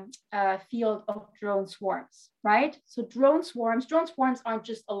field of drone swarms, right? So drone swarms aren't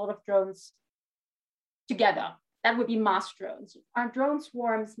just a lot of drones together. That would be mass drones. Our drone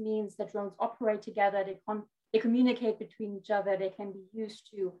swarms means that drones operate together, they communicate between each other, they can be used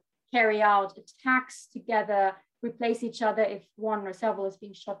to carry out attacks together, replace each other if one or several is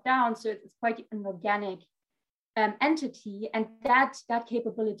being shot down. So it's quite an organic entity, and that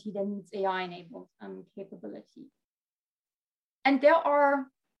capability then needs AI-enabled capability. And there are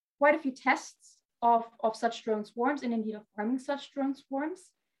quite a few tests of such drone swarms and indeed of arming such drone swarms.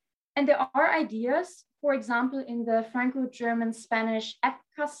 And there are ideas, for example, in the Franco-German-Spanish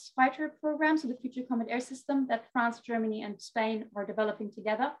FCAS fighter program, so the Future Combat Air System that France, Germany, and Spain are developing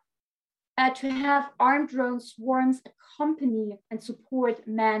together, to have armed drone swarms accompany and support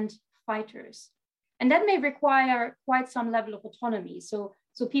manned fighters. And that may require quite some level of autonomy. So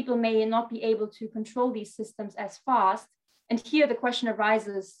people may not be able to control these systems as fast. And here the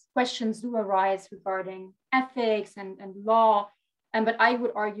questions do arise regarding ethics and law. But I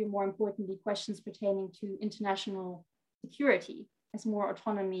would argue more importantly, questions pertaining to international security, as more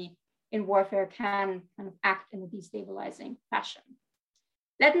autonomy in warfare can kind of act in a destabilizing fashion.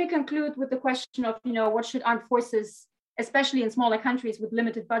 Let me conclude with the question of, what should armed forces, especially in smaller countries with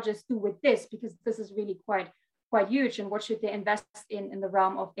limited budgets, do with this? Because this is really quite huge. And what should they invest in the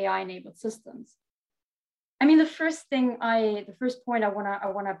realm of AI-enabled systems? I mean, the first point I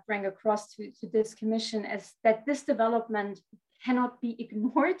want to bring across to this commission is that this development cannot be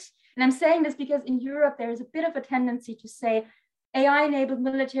ignored. And I'm saying this because in Europe, there is a bit of a tendency to say AI-enabled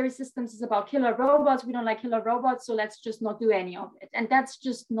military systems is about killer robots. We don't like killer robots, so let's just not do any of it. And that's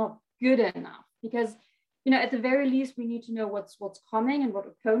just not good enough because, you know, at the very least, we need to know what's coming and what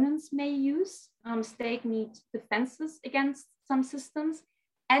opponents may use. State need defenses against some systems.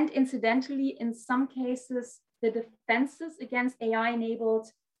 And incidentally, in some cases, the defenses against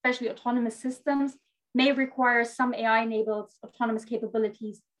AI-enabled, especially autonomous systems, may require some AI-enabled autonomous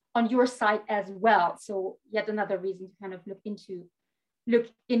capabilities on your side as well. So yet another reason to kind of look into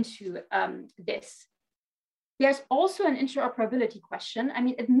this. There's also an interoperability question. I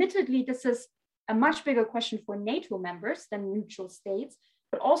mean, admittedly, this is a much bigger question for NATO members than neutral states,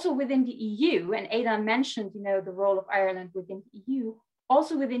 but also within the EU. And Aidan mentioned, you know, the role of Ireland within the EU.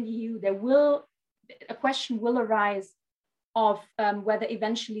 Also within the EU, a question will arise of whether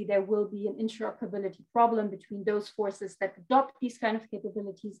eventually there will be an interoperability problem between those forces that adopt these kind of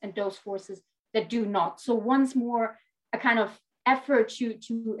capabilities and those forces that do not. So once more, a kind of effort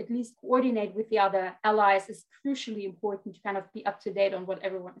to at least coordinate with the other allies is crucially important to kind of be up to date on what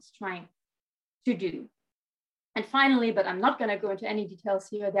everyone is trying to do. And finally, but I'm not going to go into any details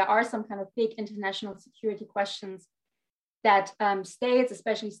here, there are some kind of big international security questions that states,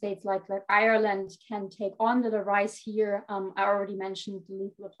 especially states like Ireland, can take on that arise here. I already mentioned the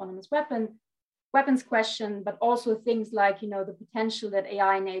lethal autonomous weapons question, but also things like, you know, the potential that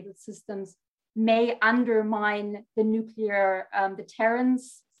AI-enabled systems may undermine the nuclear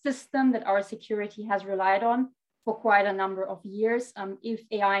deterrence system that our security has relied on for quite a number of years. If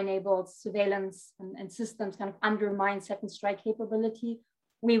AI-enabled surveillance and systems kind of undermine second strike capability,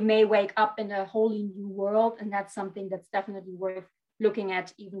 we may wake up in a wholly new world, and that's something that's definitely worth looking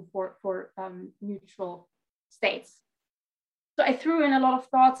at even for neutral states. So I threw in a lot of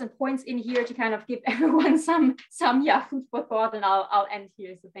thoughts and points in here to kind of give everyone some food for thought, and I'll end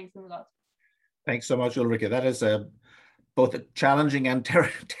here. So thanks a lot. Thanks so much, Ulrike. That is both a challenging and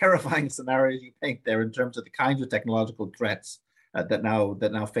terrifying scenario you paint there in terms of the kinds of technological threats that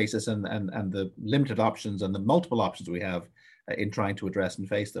now face us and the limited options and the multiple options we have in trying to address and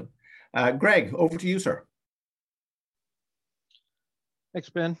face them. Greg, over to you, sir. Thanks,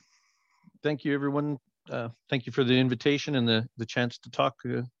 Ben. Thank you, everyone. Thank you for the invitation and the chance to talk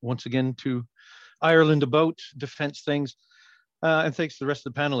once again to Ireland about defense things. And thanks to the rest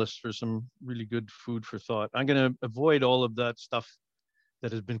of the panelists for some really good food for thought. I'm going to avoid all of that stuff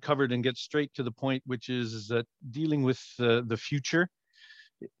that has been covered and get straight to the point, which is that dealing with the future,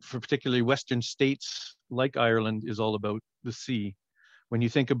 for particularly Western states like Ireland, is all about the sea. When you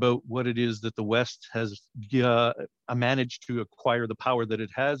think about what it is that the West has managed to acquire the power that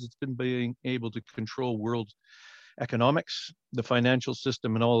it has, it's been being able to control world economics, the financial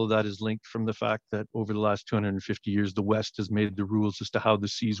system, and all of that is linked from the fact that over the last 250 years, the West has made the rules as to how the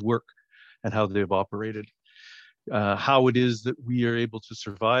seas work and how they've operated. How it is that we are able to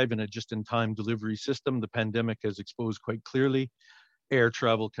survive in a just-in-time delivery system, the pandemic has exposed quite clearly. Air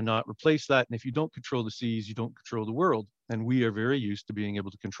travel cannot replace that. And if you don't control the seas, you don't control the world. And we are very used to being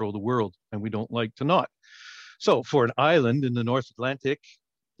able to control the world, and we don't like to not. So for an island in the North Atlantic,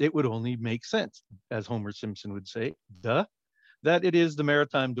 it would only make sense, as Homer Simpson would say, that it is the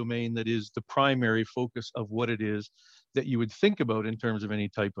maritime domain that is the primary focus of what it is that you would think about in terms of any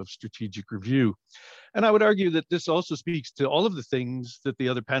type of strategic review. And I would argue that this also speaks to all of the things that the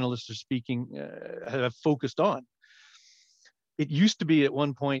other panelists are speaking have focused on. It used to be at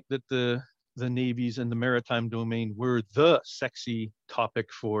one point that the navies and the maritime domain were the sexy topic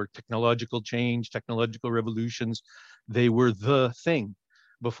for technological change, technological revolutions. They were the thing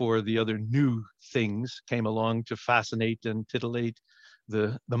before the other new things came along to fascinate and titillate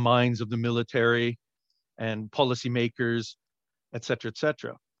the minds of the military and policymakers, et cetera, et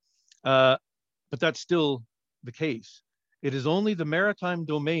cetera. But that's still the case. It is only the maritime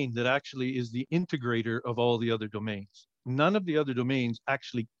domain that actually is the integrator of all the other domains. None of the other domains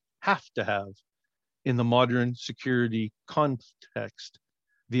actually have to have, in the modern security context,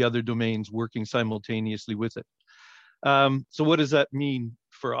 the other domains working simultaneously with it. So what does that mean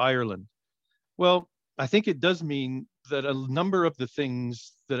for Ireland? Well, I think it does mean that a number of the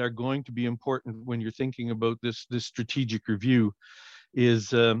things that are going to be important when you're thinking about this strategic review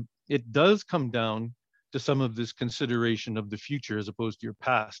is it does come down to some of this consideration of the future as opposed to your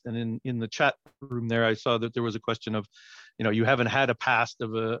past. And in the chat room there, I saw that there was a question of, you haven't had a past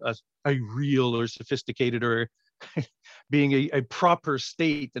of a real or sophisticated or being a proper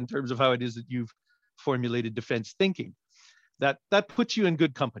state in terms of how it is that you've formulated defense thinking. That puts you in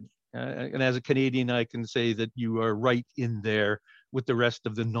good company. And as a Canadian, I can say that you are right in there with the rest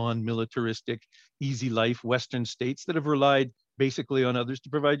of the non-militaristic, easy life Western states that have relied basically on others to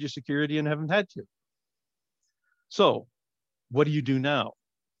provide you security and haven't had to. So what do you do now?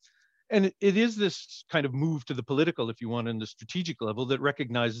 And it is this kind of move to the political, if you want, and the strategic level that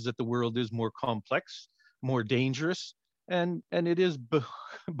recognizes that the world is more complex, more dangerous, and it is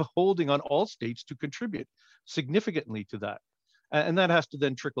beholding on all states to contribute significantly to that. And that has to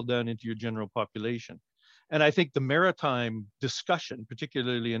then trickle down into your general population. And I think the maritime discussion,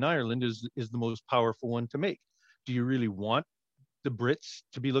 particularly in Ireland, is the most powerful one to make. Do you really want the Brits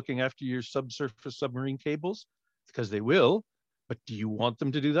to be looking after your subsurface submarine cables? Because they will. But do you want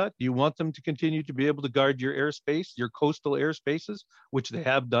them to do that? Do you want them to continue to be able to guard your airspace, your coastal airspaces, which they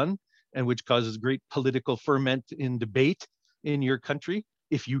have done, and which causes great political ferment in debate in your country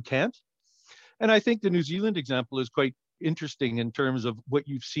if you can't? And I think the New Zealand example is quite interesting in terms of what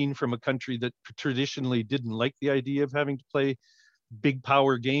you've seen from a country that traditionally didn't like the idea of having to play big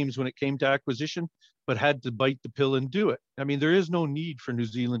power games when it came to acquisition, but had to bite the pill and do it. I mean, there is no need for New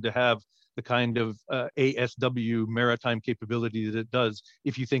Zealand to have the kind of ASW maritime capability that it does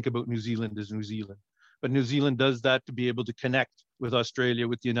if you think about New Zealand as New Zealand. But New Zealand does that to be able to connect with Australia,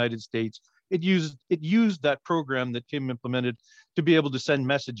 with the United States. It used that program that Tim implemented to be able to send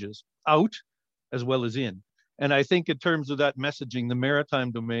messages out as well as in. And I think in terms of that messaging, the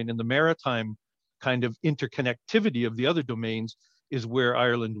maritime domain and the maritime kind of interconnectivity of the other domains is where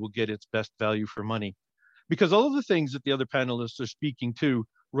Ireland will get its best value for money. Because all of the things that the other panelists are speaking to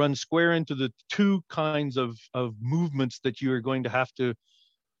run square into the two kinds of movements that you are going to have to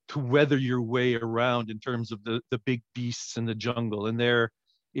weather your way around in terms of the big beasts in the jungle. And there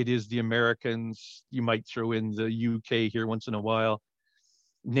it is the Americans, you might throw in the UK here once in a while.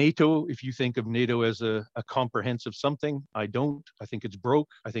 NATO, if you think of NATO as a comprehensive something, I don't. I think it's broke.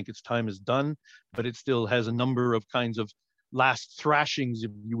 I think its time is done, but it still has a number of kinds of last thrashings,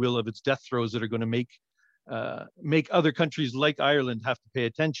 if you will, of its death throes that are going to make other countries like Ireland have to pay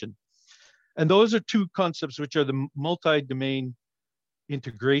attention. And those are two concepts which are the multi-domain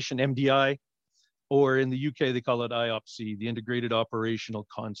integration, MDI, or in the UK, they call it IOPC, the integrated operational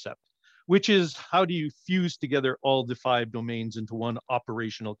concept, which is how do you fuse together all the 5 domains into one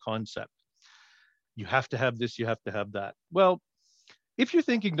operational concept? You have to have this, you have to have that. Well, if you're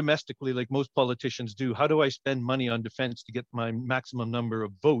thinking domestically, like most politicians do, how do I spend money on defense to get my maximum number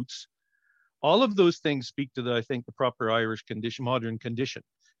of votes? All of those things speak to I think the proper Irish condition, modern condition.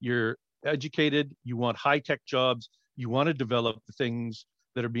 You're educated, you want high-tech jobs, you want to develop the things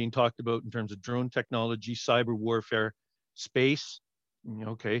that are being talked about in terms of drone technology, cyber warfare, space.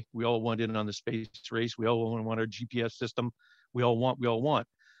 Okay, we all want in on the space race. We all want our GPS system. We all want.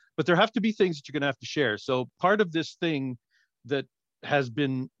 But there have to be things that you're going to have to share. So part of this thing that has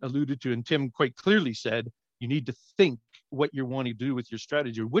been alluded to, and Tim quite clearly said, you need to think what you're wanting to do with your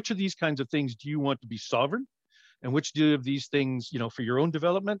strategy. Which of these kinds of things do you want to be sovereign? And which of these things, for your own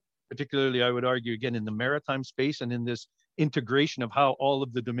development, particularly I would argue again in the maritime space and in this integration of how all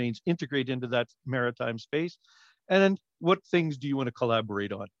of the domains integrate into that maritime space. And then what things do you want to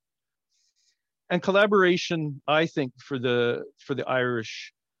collaborate on? And collaboration, I think, for the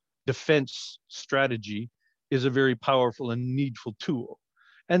Irish defense strategy is a very powerful and needful tool.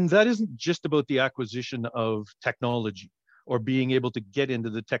 And that isn't just about the acquisition of technology or being able to get into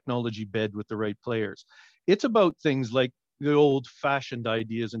the technology bed with the right players. It's about things like the old-fashioned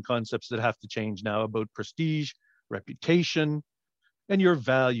ideas and concepts that have to change now about prestige, reputation, and your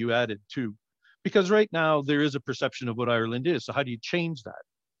value added too. Because right now there is a perception of what Ireland is. So how do you change that?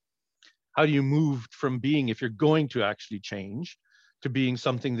 How do you move from being, if you're going to actually change, to being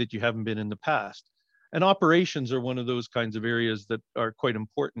something that you haven't been in the past? And operations are one of those kinds of areas that are quite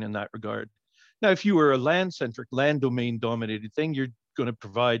important in that regard. Now, if you were a land-centric, land domain dominated thing, you're going to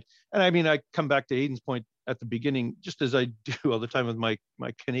provide, and I mean, I come back to Aidan's point at the beginning, just as I do all the time with my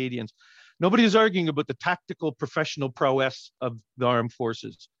Canadians, nobody is arguing about the tactical professional prowess of the armed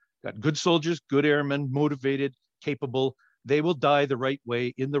forces. Got good soldiers, good airmen, motivated, capable. They will die the right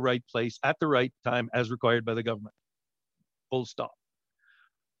way, in the right place, at the right time, as required by the government. Full stop.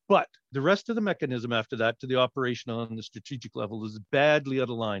 But the rest of the mechanism after that, to the operational and the strategic level, is badly out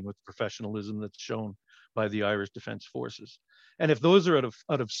of line with professionalism that's shown by the Irish Defence Forces. And if those are out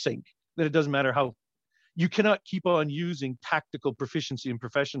of sync, then it doesn't matter how. You cannot keep on using tactical proficiency and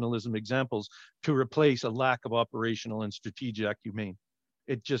professionalism examples to replace a lack of operational and strategic acumen.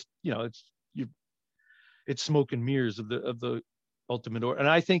 It just, it's smoke and mirrors of the ultimate order. And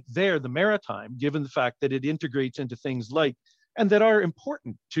I think there, the maritime, given the fact that it integrates into things like, and that are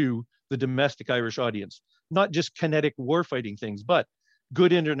important to the domestic Irish audience, not just kinetic warfighting things, but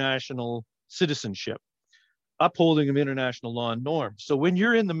good international citizenship, upholding of international law and norms. So when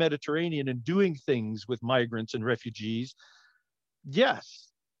you're in the Mediterranean and doing things with migrants and refugees, yes,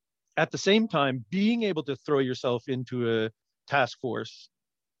 at the same time, being able to throw yourself into a task force,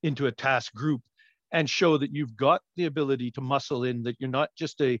 into a task group, and show that you've got the ability to muscle in, that you're not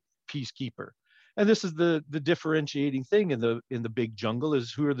just a peacekeeper. And this is the differentiating thing in the big jungle,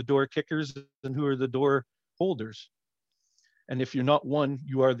 is who are the door kickers and who are the door holders. And if you're not one,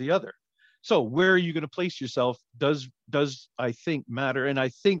 you are the other. So where are you going to place yourself does I think matter. And I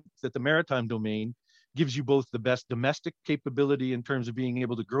think that the maritime domain gives you both the best domestic capability in terms of being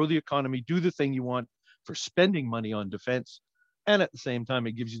able to grow the economy, do the thing you want for spending money on defense. And at the same time,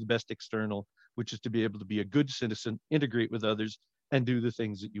 it gives you the best external, which is to be able to be a good citizen, integrate with others, and do the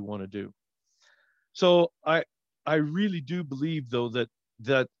things that you want to do. So I really do believe, though,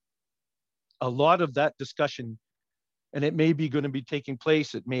 that a lot of that discussion, and it may be going to be taking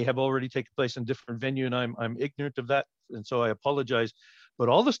place, it may have already taken place in a different venue, and I'm ignorant of that, and so I apologize. But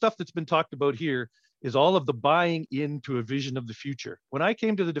all the stuff that's been talked about here is all of the buying into a vision of the future. When I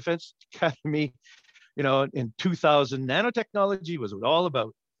came to the Defense Academy, in 2000, nanotechnology was all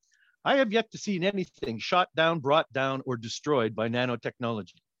about. I have yet to see anything shot down, brought down, or destroyed by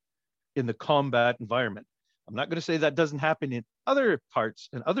nanotechnology in the combat environment. I'm not going to say that doesn't happen in other parts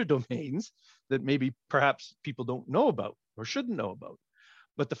and other domains that maybe perhaps people don't know about or shouldn't know about.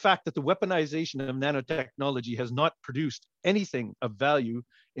 But the fact that the weaponization of nanotechnology has not produced anything of value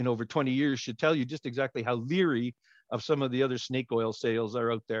in over 20 years should tell you just exactly how leery of some of the other snake oil sales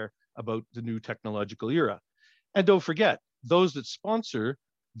are out there about the new technological era. And don't forget, those that sponsor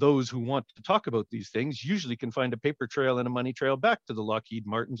those who want to talk about these things usually can find a paper trail and a money trail back to the Lockheed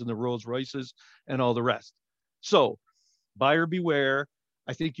Martins and the Rolls Royces and all the rest. So buyer beware.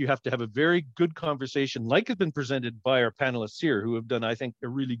 I think you have to have a very good conversation, like has been presented by our panelists here, who have done, I think, a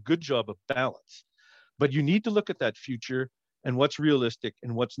really good job of balance. But you need to look at that future and what's realistic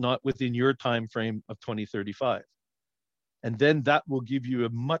and what's not within your time frame of 2035. And then that will give you a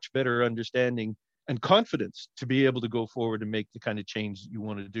much better understanding and confidence to be able to go forward and make the kind of change that you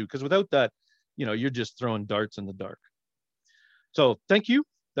want to do. Because without that, you're just throwing darts in the dark. So thank you.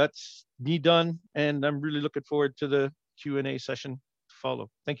 That's me done. And I'm really looking forward to the Q&A session to follow.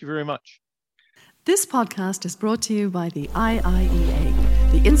 Thank you very much. This podcast is brought to you by the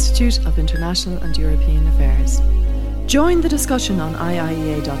IIEA, the Institute of International and European Affairs. Join the discussion on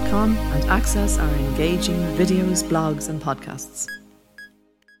IIEA.com and access our engaging videos, blogs, and podcasts.